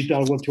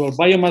digital virtual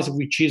biomass,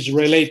 which is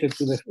related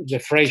to the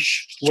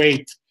fresh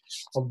weight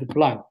of the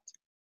plant.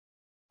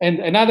 And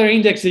another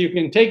index that you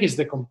can take is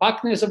the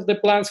compactness of the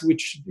plants,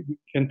 which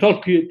can tell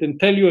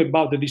you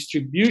about the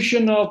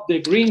distribution of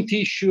the green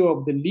tissue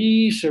of the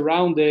leaves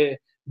around the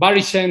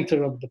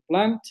barycenter of the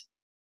plant.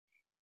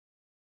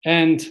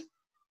 And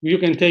you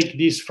can take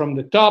this from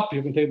the top,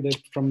 you can take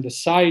that from the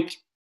side.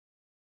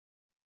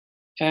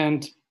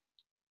 And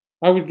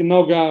I will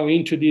now go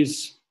into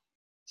this,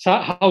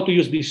 how to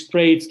use these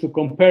traits to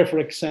compare, for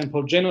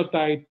example,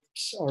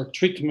 genotypes or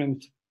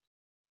treatment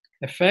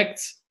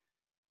effects.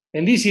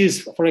 And this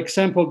is, for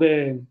example,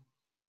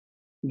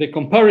 the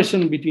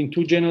comparison between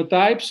 2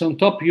 genotypes. On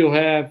top, you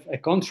have a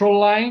control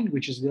line,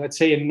 which is, let's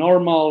say, a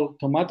normal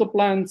tomato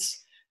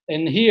plants.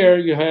 And here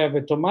you have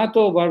a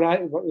tomato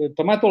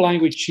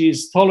line which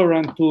is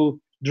tolerant to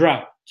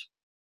drought.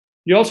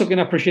 You also can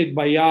appreciate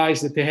by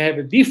eyes that they have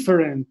a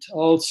different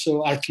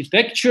also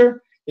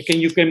architecture.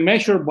 You can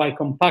measure by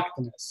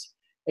compactness.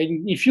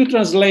 And if you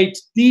translate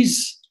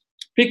these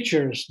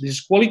pictures, these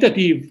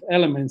qualitative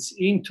elements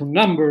into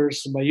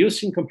numbers by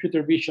using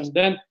computer vision,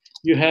 then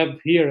you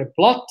have here a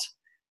plot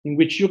in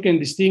which you can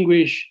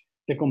distinguish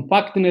the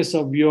compactness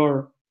of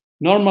your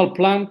normal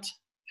plant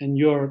and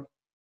your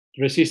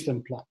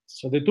resistant plant.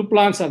 So the 2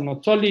 plants are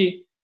not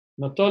only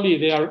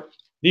they are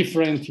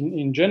different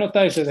in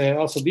genotypes, they have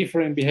also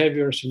different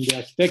behaviors in the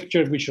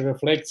architecture, which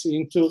reflects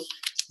into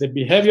the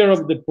behavior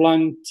of the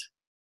plant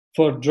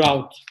for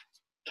drought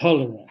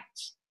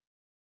tolerance.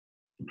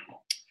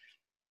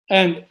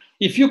 And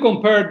if you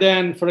compare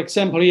then, for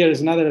example, here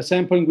is another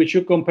example in which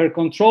you compare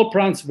control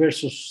plants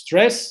versus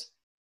stress.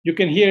 You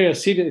can hear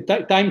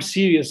a time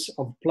series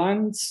of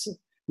plants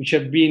which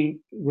have been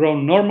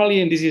grown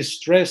normally, and this is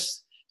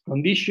stress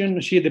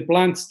condition. See, the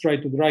plants try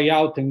to dry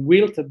out and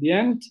wilt at the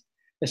end.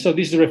 And so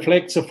this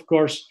reflects, of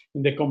course,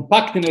 in the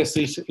compactness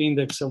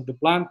index of the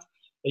plant.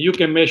 You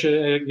can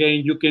measure,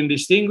 again, you can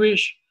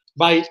distinguish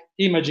by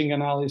imaging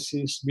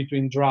analysis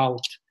between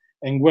drought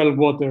and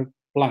well-watered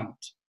plant.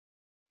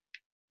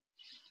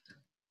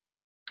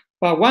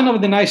 But one of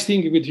the nice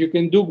things that you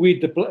can do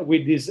with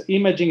this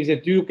imaging is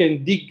that you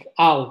can dig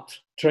out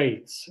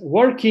traits,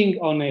 working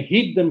on a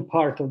hidden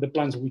part of the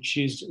plants, which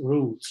is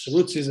roots.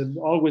 Roots has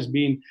always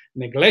been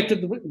neglected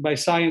by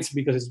science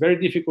because it's very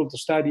difficult to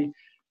study.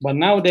 But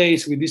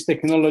nowadays, with this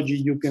technology,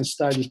 you can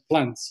study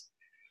plants.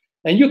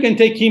 And you can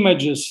take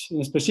images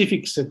in a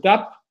specific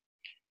setup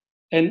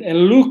and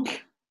look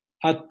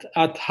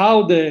at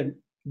how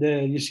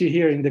you see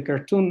here in the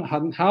cartoon,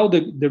 how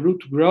the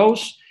root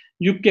grows.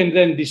 You can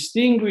then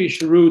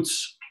distinguish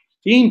roots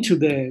into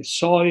the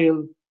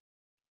soil,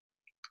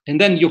 and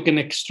then you can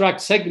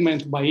extract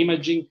segments by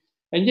imaging,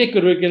 and you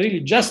can really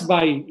just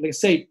by,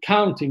 let's say,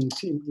 counting,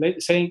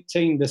 saying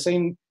in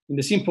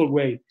the simple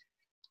way,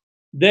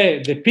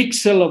 the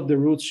pixel of the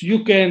roots,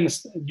 you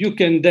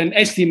can then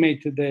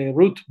estimate the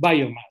root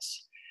biomass.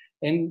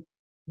 And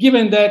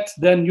given that,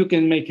 then you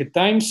can make a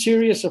time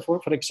series of,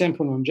 for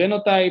example, on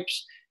genotypes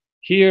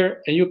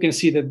here, and you can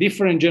see that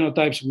different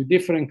genotypes with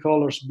different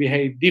colors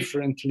behave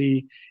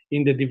differently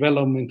in the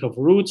development of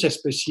roots at a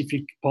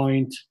specific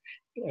point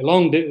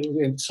along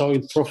the soil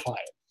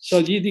profile. So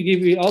it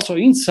gives you also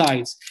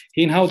insights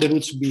in how the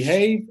roots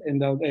behave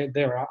and how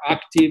they are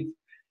active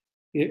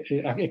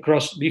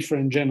across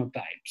different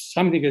genotypes,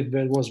 something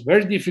that was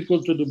very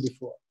difficult to do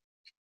before.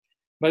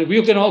 But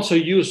we can also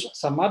use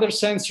some other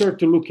sensor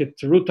to look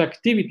at root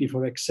activity,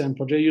 for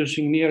example,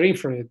 using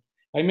near-infrared.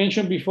 I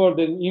mentioned before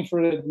that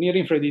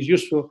near-infrared is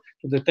useful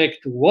to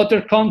detect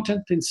water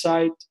content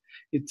inside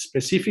its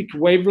specific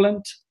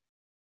wavelength.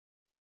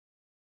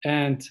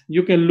 And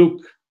you can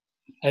look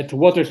at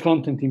water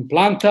content in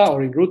planta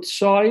or in root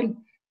soil.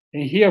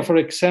 And here, for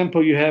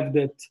example, you have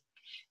that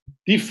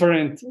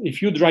different,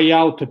 if you dry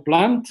out a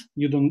plant,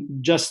 you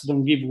don't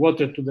give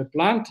water to the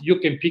plant, you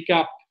can pick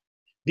up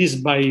this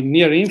by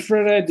near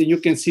infrared, and you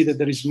can see that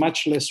there is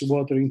much less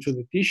water into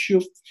the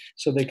tissue.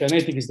 So the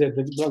kinetic is that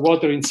the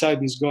water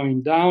inside is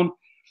going down.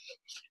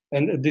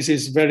 And this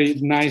is very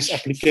nice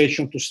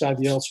application to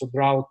study also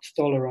drought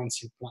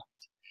tolerance in plants.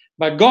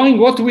 But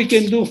what we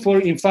can do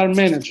in farm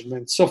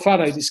management. So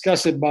far I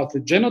discussed about the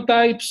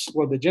genotypes,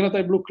 what the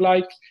genotype look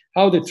like,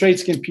 how the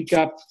traits can pick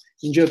up,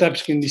 in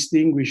genotypes can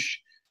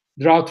distinguish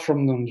drought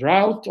from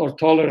non-drought, or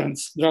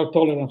drought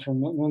tolerance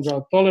from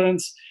non-drought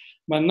tolerance.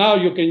 But now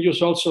you can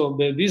use also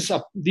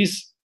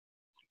these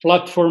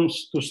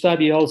platforms to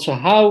study also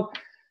how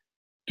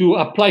to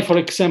apply, for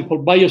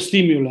example,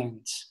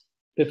 biostimulants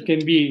that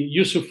can be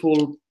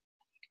useful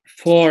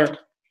for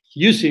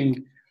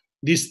using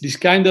this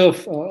kind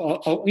of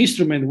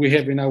instrument we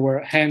have in our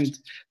hand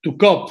to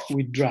cope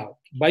with drought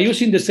by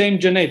using the same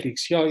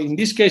genetics. In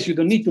this case, you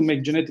don't need to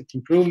make genetic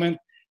improvement,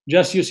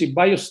 just using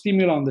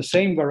biostimulant on the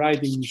same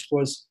variety, which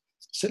was,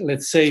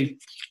 let's say,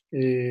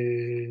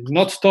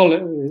 not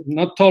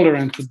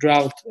tolerant to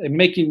drought, and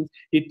making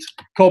it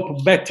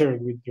cope better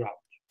with drought.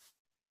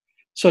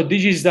 So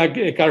this is like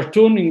a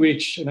cartoon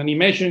an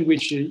animation in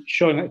which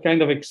shows a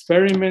kind of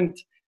experiment,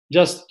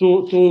 just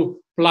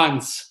two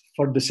plants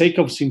for the sake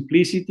of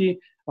simplicity.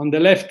 On the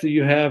left,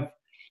 you have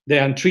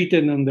the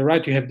untreated, and on the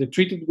right, you have the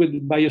treated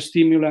with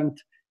biostimulant.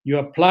 You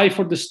apply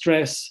for the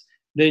stress,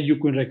 then you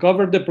can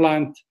recover the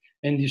plant,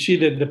 and you see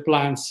that the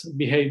plants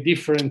behave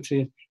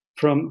differently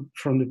from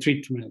the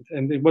treatment.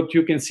 And what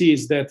you can see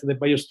is that the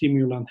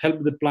biostimulant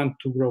helped the plant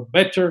to grow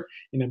better,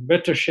 in a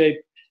better shape.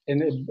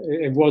 And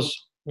it was,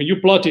 when you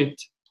plot it,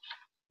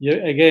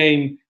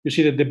 again, you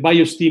see that the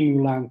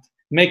biostimulant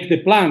make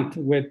the plant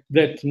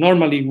that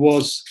normally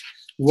was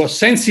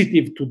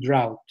sensitive to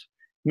drought,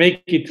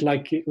 make it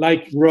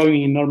like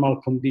growing in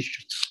normal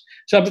conditions.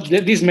 So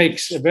this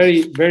makes a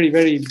very, very,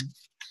 very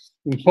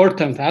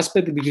important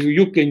aspect, because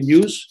you can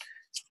use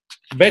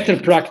better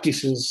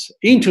practices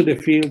into the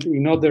field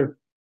in order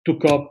to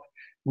cope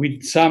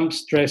with some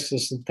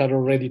stresses that are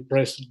already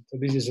present. So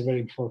this is very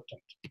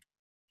important.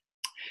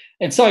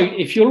 And so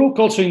if you look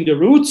also in the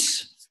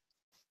roots,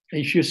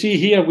 if you see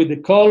here with the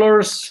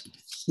colors,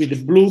 with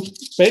the blue,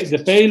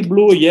 the pale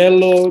blue,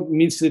 yellow,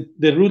 means that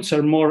the roots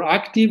are more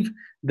active.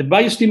 The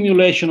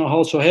biostimulation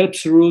also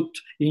helps root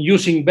in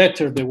using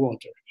better the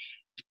water.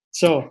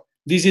 So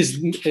this is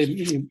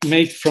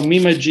made from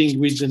imaging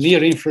with the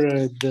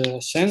near-infrared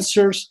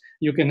sensors.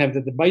 You can have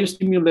the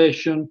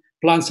biostimulation.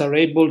 Plants are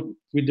able,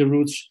 with the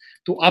roots,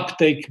 to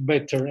uptake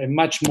better and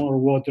much more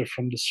water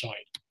from the soil.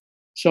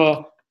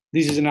 So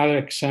this is another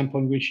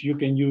example in which you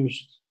can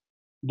use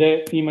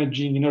the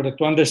imaging in order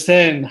to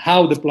understand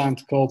how the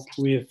plant cope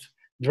with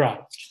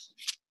drought.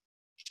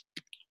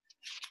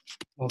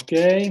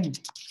 Okay,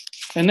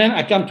 and then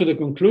I come to the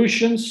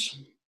conclusions.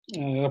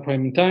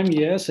 Prime time,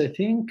 yes, I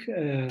think.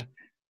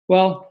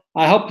 Well,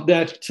 I hope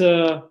that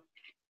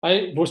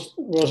I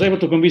was able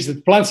to convince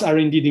that plants are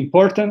indeed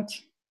important,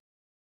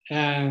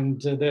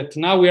 and that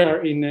now we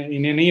are in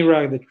an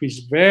era that is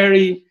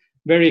very,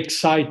 very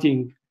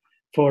exciting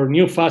for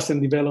new fast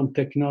and developed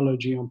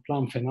technology on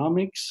plant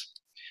phenomics.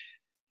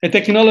 A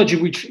technology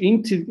which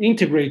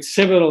integrates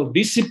several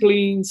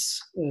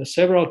disciplines,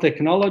 several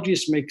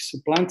technologies, makes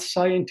plant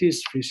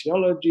scientists,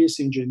 physiologists,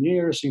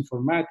 engineers,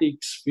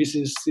 informatics,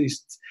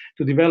 physicists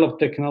to develop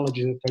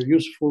technologies that are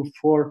useful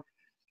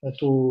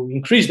to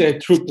increase the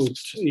throughput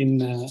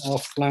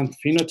of plant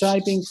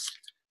phenotyping.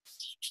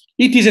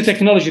 It is a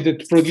technology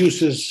that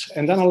produces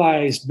and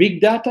analyzes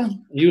big data,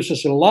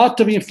 uses a lot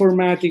of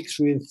informatics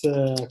with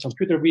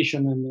computer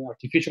vision and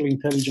artificial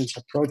intelligence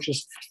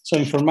approaches. So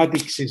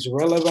informatics is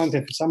relevant.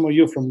 If some of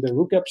you from the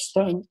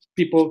RUC-APS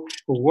people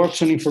who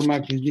works on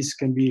informatics, this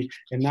can be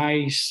a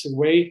nice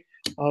way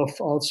of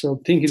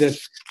also thinking that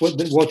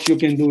what you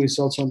can do is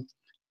also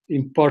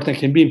important,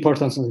 can be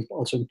important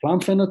also in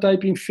plant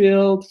phenotyping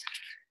field.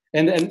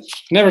 And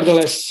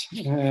nevertheless,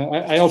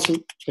 I also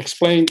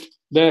explained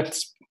that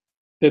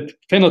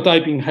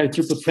phenotyping,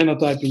 high-throughput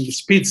phenotyping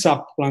speeds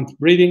up plant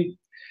breeding.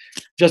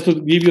 Just to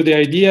give you the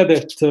idea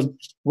that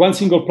one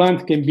single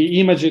plant can be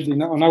imaged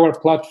on our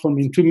platform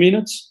in 2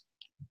 minutes,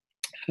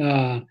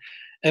 and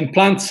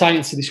plant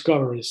science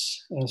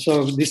discoveries.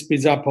 So this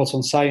speeds up also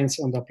on science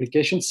on the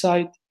application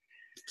side.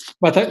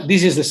 But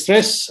this is the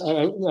stress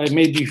I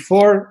made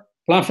before.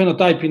 Plant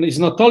phenotyping is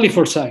not only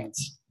for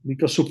science,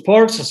 because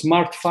supports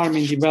smart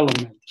farming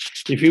development.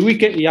 If we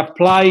can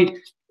apply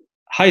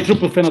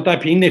high-throughput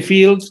phenotyping in the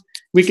field,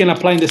 we can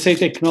apply the same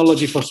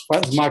technology for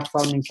smart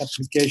farming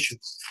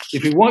applications.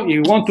 If you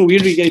want to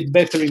irrigate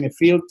better in a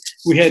field,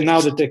 we have now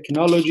the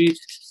technology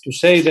to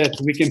say that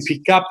we can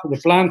pick up the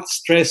plant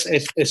stress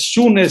as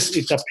soon as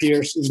it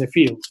appears in the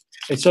field.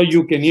 And so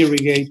you can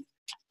irrigate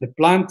the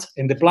plant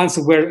and the plants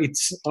where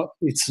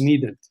it's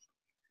needed.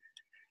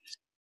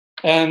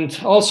 And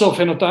also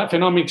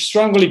phenomics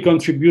strongly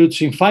contributes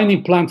in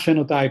finding plant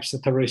phenotypes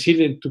that are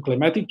resilient to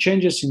climatic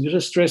changes,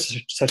 induced stress,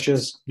 such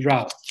as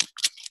drought.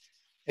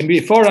 And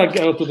before I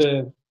go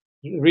to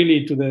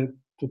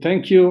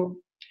thank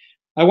you,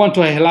 I want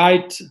to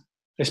highlight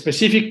a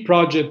specific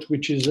project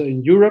which is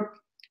in Europe,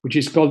 which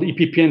is called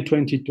EPPN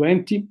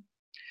 2020.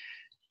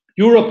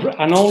 Europe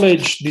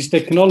acknowledged this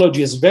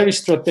technology as very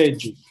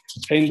strategic,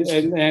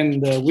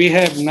 and we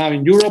have now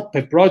in Europe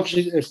a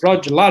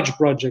large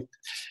project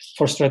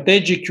for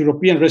strategic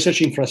European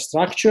research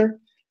infrastructure,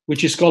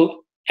 which is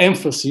called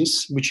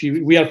Emphasis, which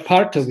we are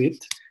part of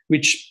it,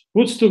 which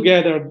puts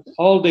together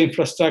all the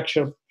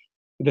infrastructure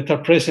that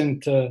are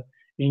present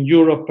in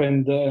Europe,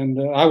 and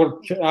our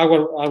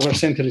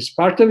center is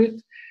part of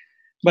it.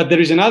 But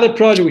there is another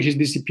project, which is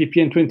this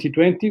EPPN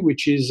 2020,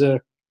 which is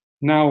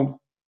now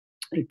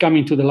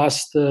coming to the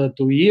last 2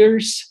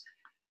 years.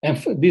 And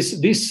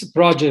this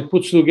project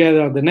puts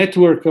together the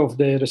network of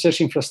the research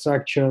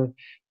infrastructure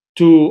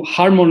to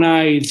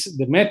harmonize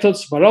the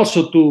methods, but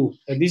also to,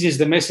 and this is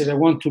the message I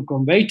want to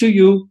convey to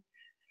you,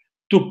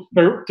 to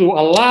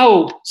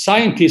allow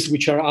scientists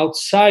which are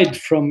outside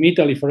from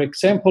Italy, for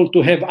example,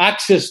 to have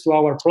access to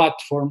our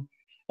platform,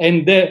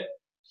 and the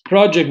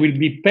project will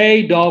be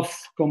paid off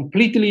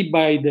completely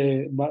by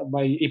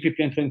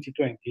EPPN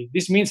 2020.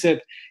 This means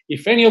that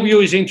if any of you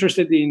is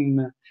interested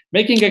in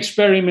making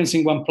experiments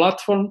in one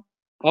platform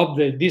of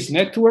this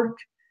network,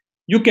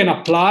 you can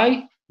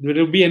apply. There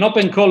will be an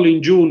open call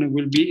in June.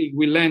 It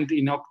will end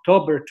in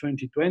October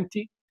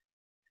 2020,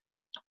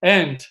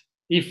 and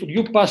if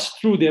you pass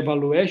through the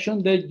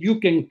evaluation, then you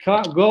can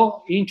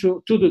go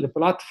to the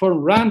platform,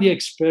 run the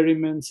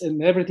experiments,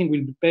 and everything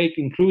will be paid,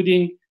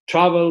 including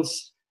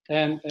travels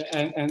and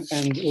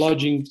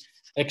lodging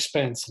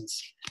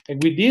expenses.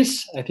 And with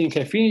this, I think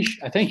I finish.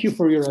 I thank you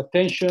for your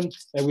attention.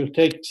 I will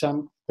take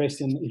some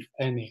questions, if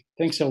any.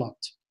 Thanks a lot.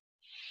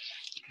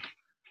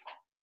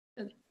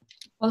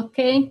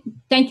 Okay,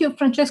 thank you,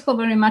 Francesco,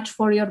 very much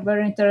for your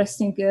very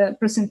interesting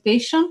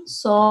presentation.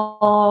 So,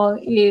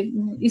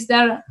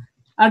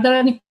 are there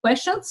any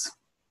questions?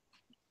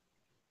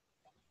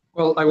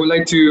 Well, I would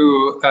like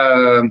to,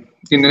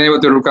 in the name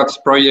of the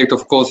RUC-APS project,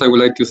 of course, I would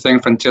like to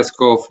thank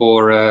Francesco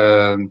for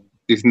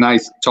this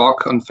nice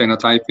talk on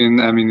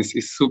phenotyping. I mean,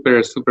 it's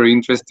super, super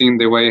interesting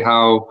the way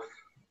how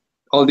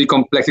all the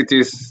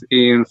complexities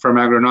from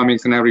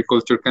agronomics and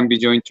agriculture can be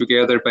joined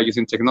together by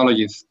using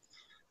technologies.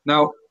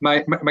 Now,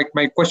 my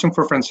question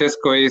for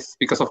Francesco is,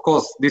 because of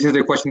course, this is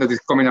the question that is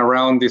coming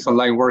around this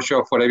online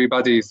workshop for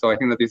everybody. So I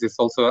think that this is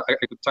also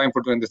a good time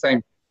for doing the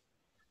same.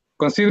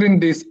 Considering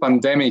this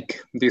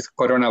pandemic, this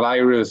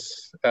coronavirus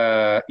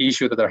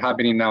issue that are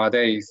happening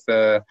nowadays,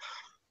 and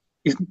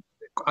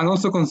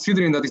also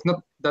considering that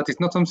it's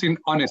not something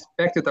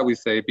unexpected, I would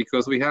say,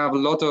 because we have a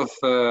lot of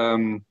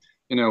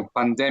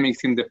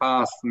pandemics in the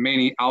past,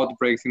 many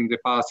outbreaks in the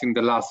past, in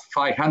the last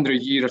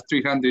 500 years,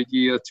 300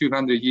 years,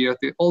 200 years,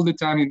 all the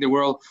time in the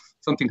world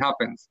something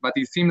happens. But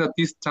it seemed that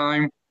this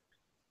time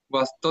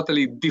was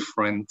totally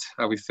different,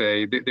 I would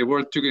say. The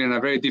world took it in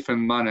a very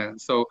different manner.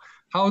 So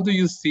how do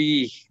you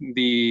see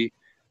the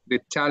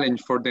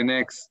challenge for the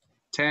next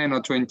 10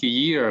 or 20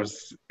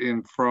 years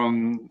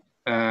from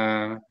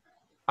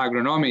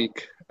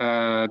agronomic,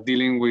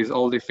 dealing with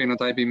all the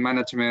phenotyping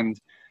management,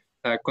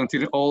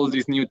 consider all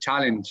this new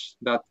challenge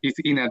that is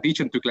in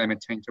addition to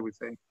climate change, I would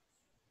say?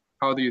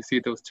 How do you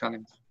see those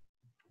challenges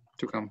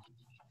to come?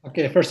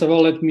 Okay, first of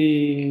all, let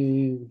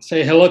me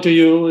say hello to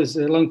you. It's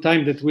a long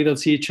time that we don't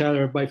see each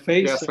other by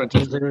face. Yes,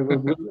 Francesco.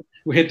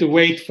 We had to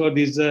wait for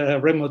this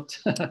remote.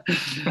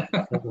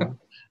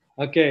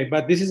 Okay,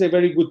 but this is a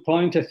very good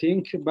point, I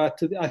think. But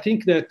I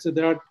think that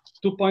there are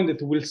 2 points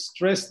that will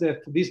stress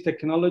that these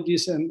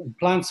technologies and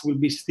plants will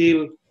be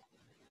still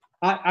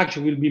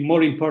actually will be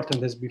more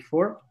important as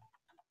before.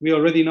 We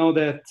already know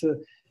that,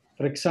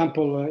 for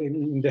example,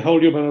 in the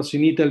whole Europe, but also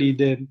in Italy,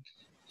 the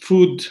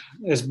food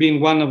has been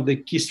one of the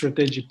key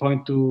strategic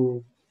points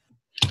to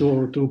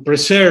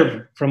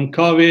preserve from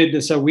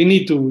COVID. So we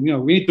need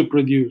to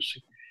produce.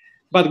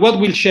 But what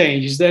will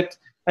change is that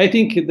I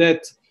think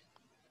that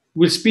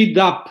will speed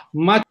up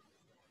much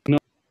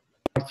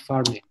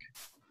farming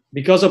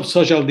because of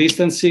social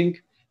distancing.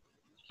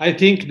 I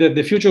think that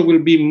the future will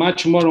be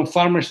much more on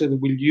farmers that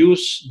will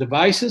use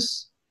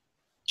devices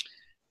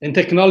and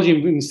technology.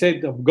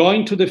 Instead of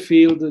going to the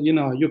field,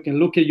 you can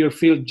look at your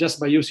field just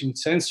by using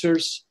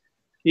sensors,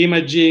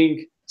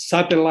 imaging,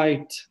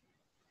 satellite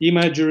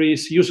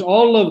imageries, use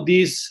all of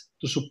these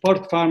to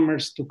support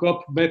farmers to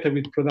cope better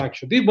with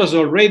production. This was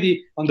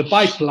already on the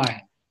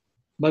pipeline,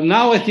 but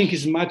now I think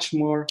it's much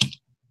more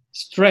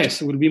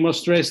stress, will be more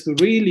stress to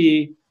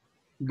really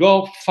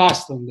go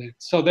fast on that.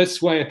 So that's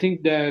why I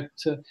think that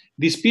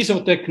this piece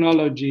of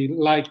technology,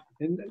 like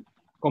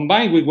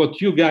combined with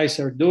what you guys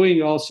are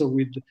doing also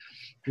with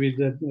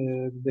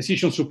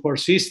decision support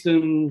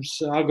systems,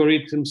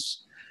 algorithms,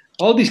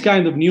 all these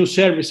kind of new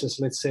services,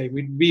 let's say,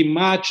 will be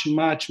much,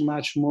 much,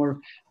 much more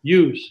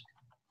used.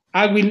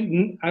 I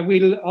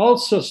will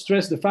also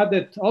stress the fact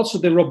that also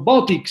the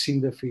robotics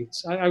in the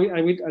fields.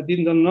 I did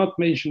not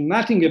mention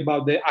nothing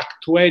about the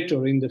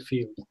actuator in the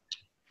field,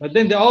 but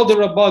then all the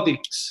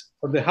robotics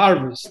for the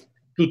harvest,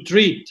 to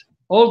treat,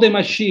 all the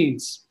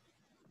machines.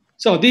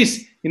 So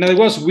this, in other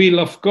words, will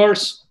of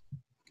course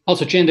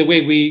also change the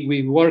way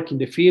we work in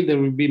the field. There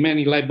will be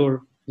many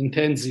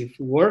labor-intensive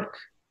work.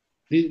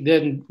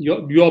 Then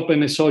you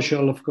open a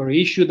social, of course,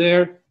 issue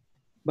there.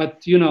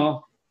 But,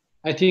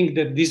 I think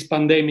that this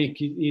pandemic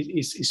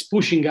is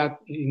pushing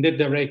up in that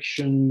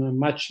direction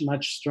much,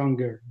 much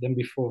stronger than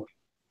before.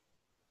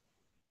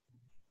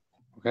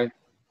 Okay,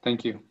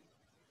 thank you.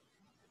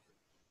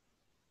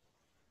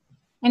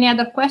 Any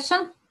other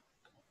question?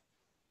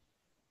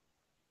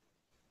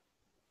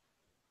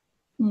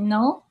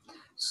 No.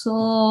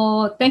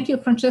 So thank you,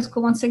 Francesco,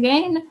 once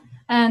again.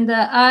 And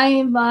I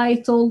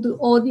invite all the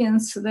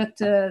audience that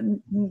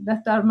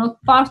are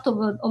not part of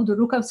the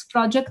RUC-APS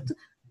project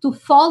to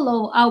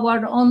follow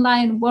our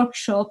online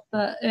workshop.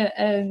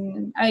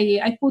 And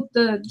I put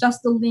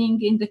just the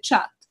link in the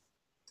chat.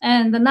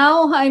 And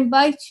now I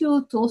invite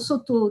you to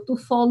also to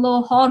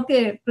follow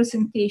Jorge's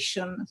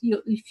presentation.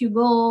 If you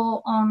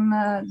go on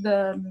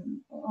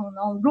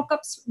on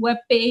RUC-APS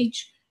webpage,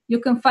 you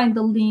can find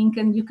the link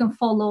and you can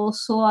follow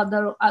also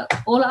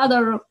all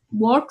other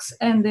works.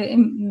 And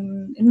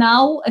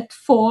now at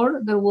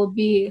 4 there will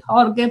be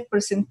Jorge's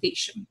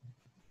presentation.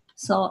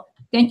 So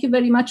thank you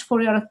very much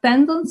for your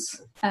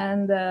attendance,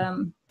 and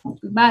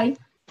goodbye.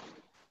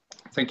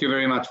 Thank you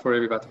very much for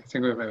everybody.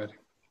 Thank you, everybody.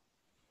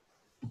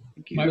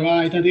 Bye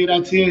bye, tanti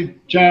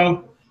grazie.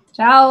 Ciao.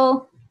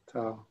 Ciao.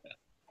 Ciao.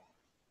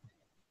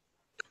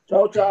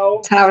 Ciao,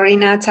 ciao. Ciao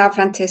Rina, ciao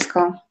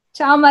Francesco.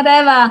 Ciao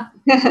Mareva.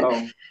 Ciao.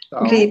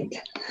 Ciao.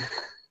 Great.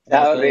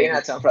 Ciao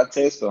Rina, ciao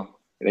Francesco.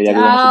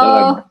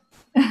 Ciao.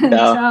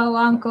 Ciao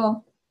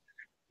Anco.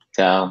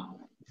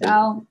 Ciao.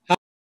 Ciao.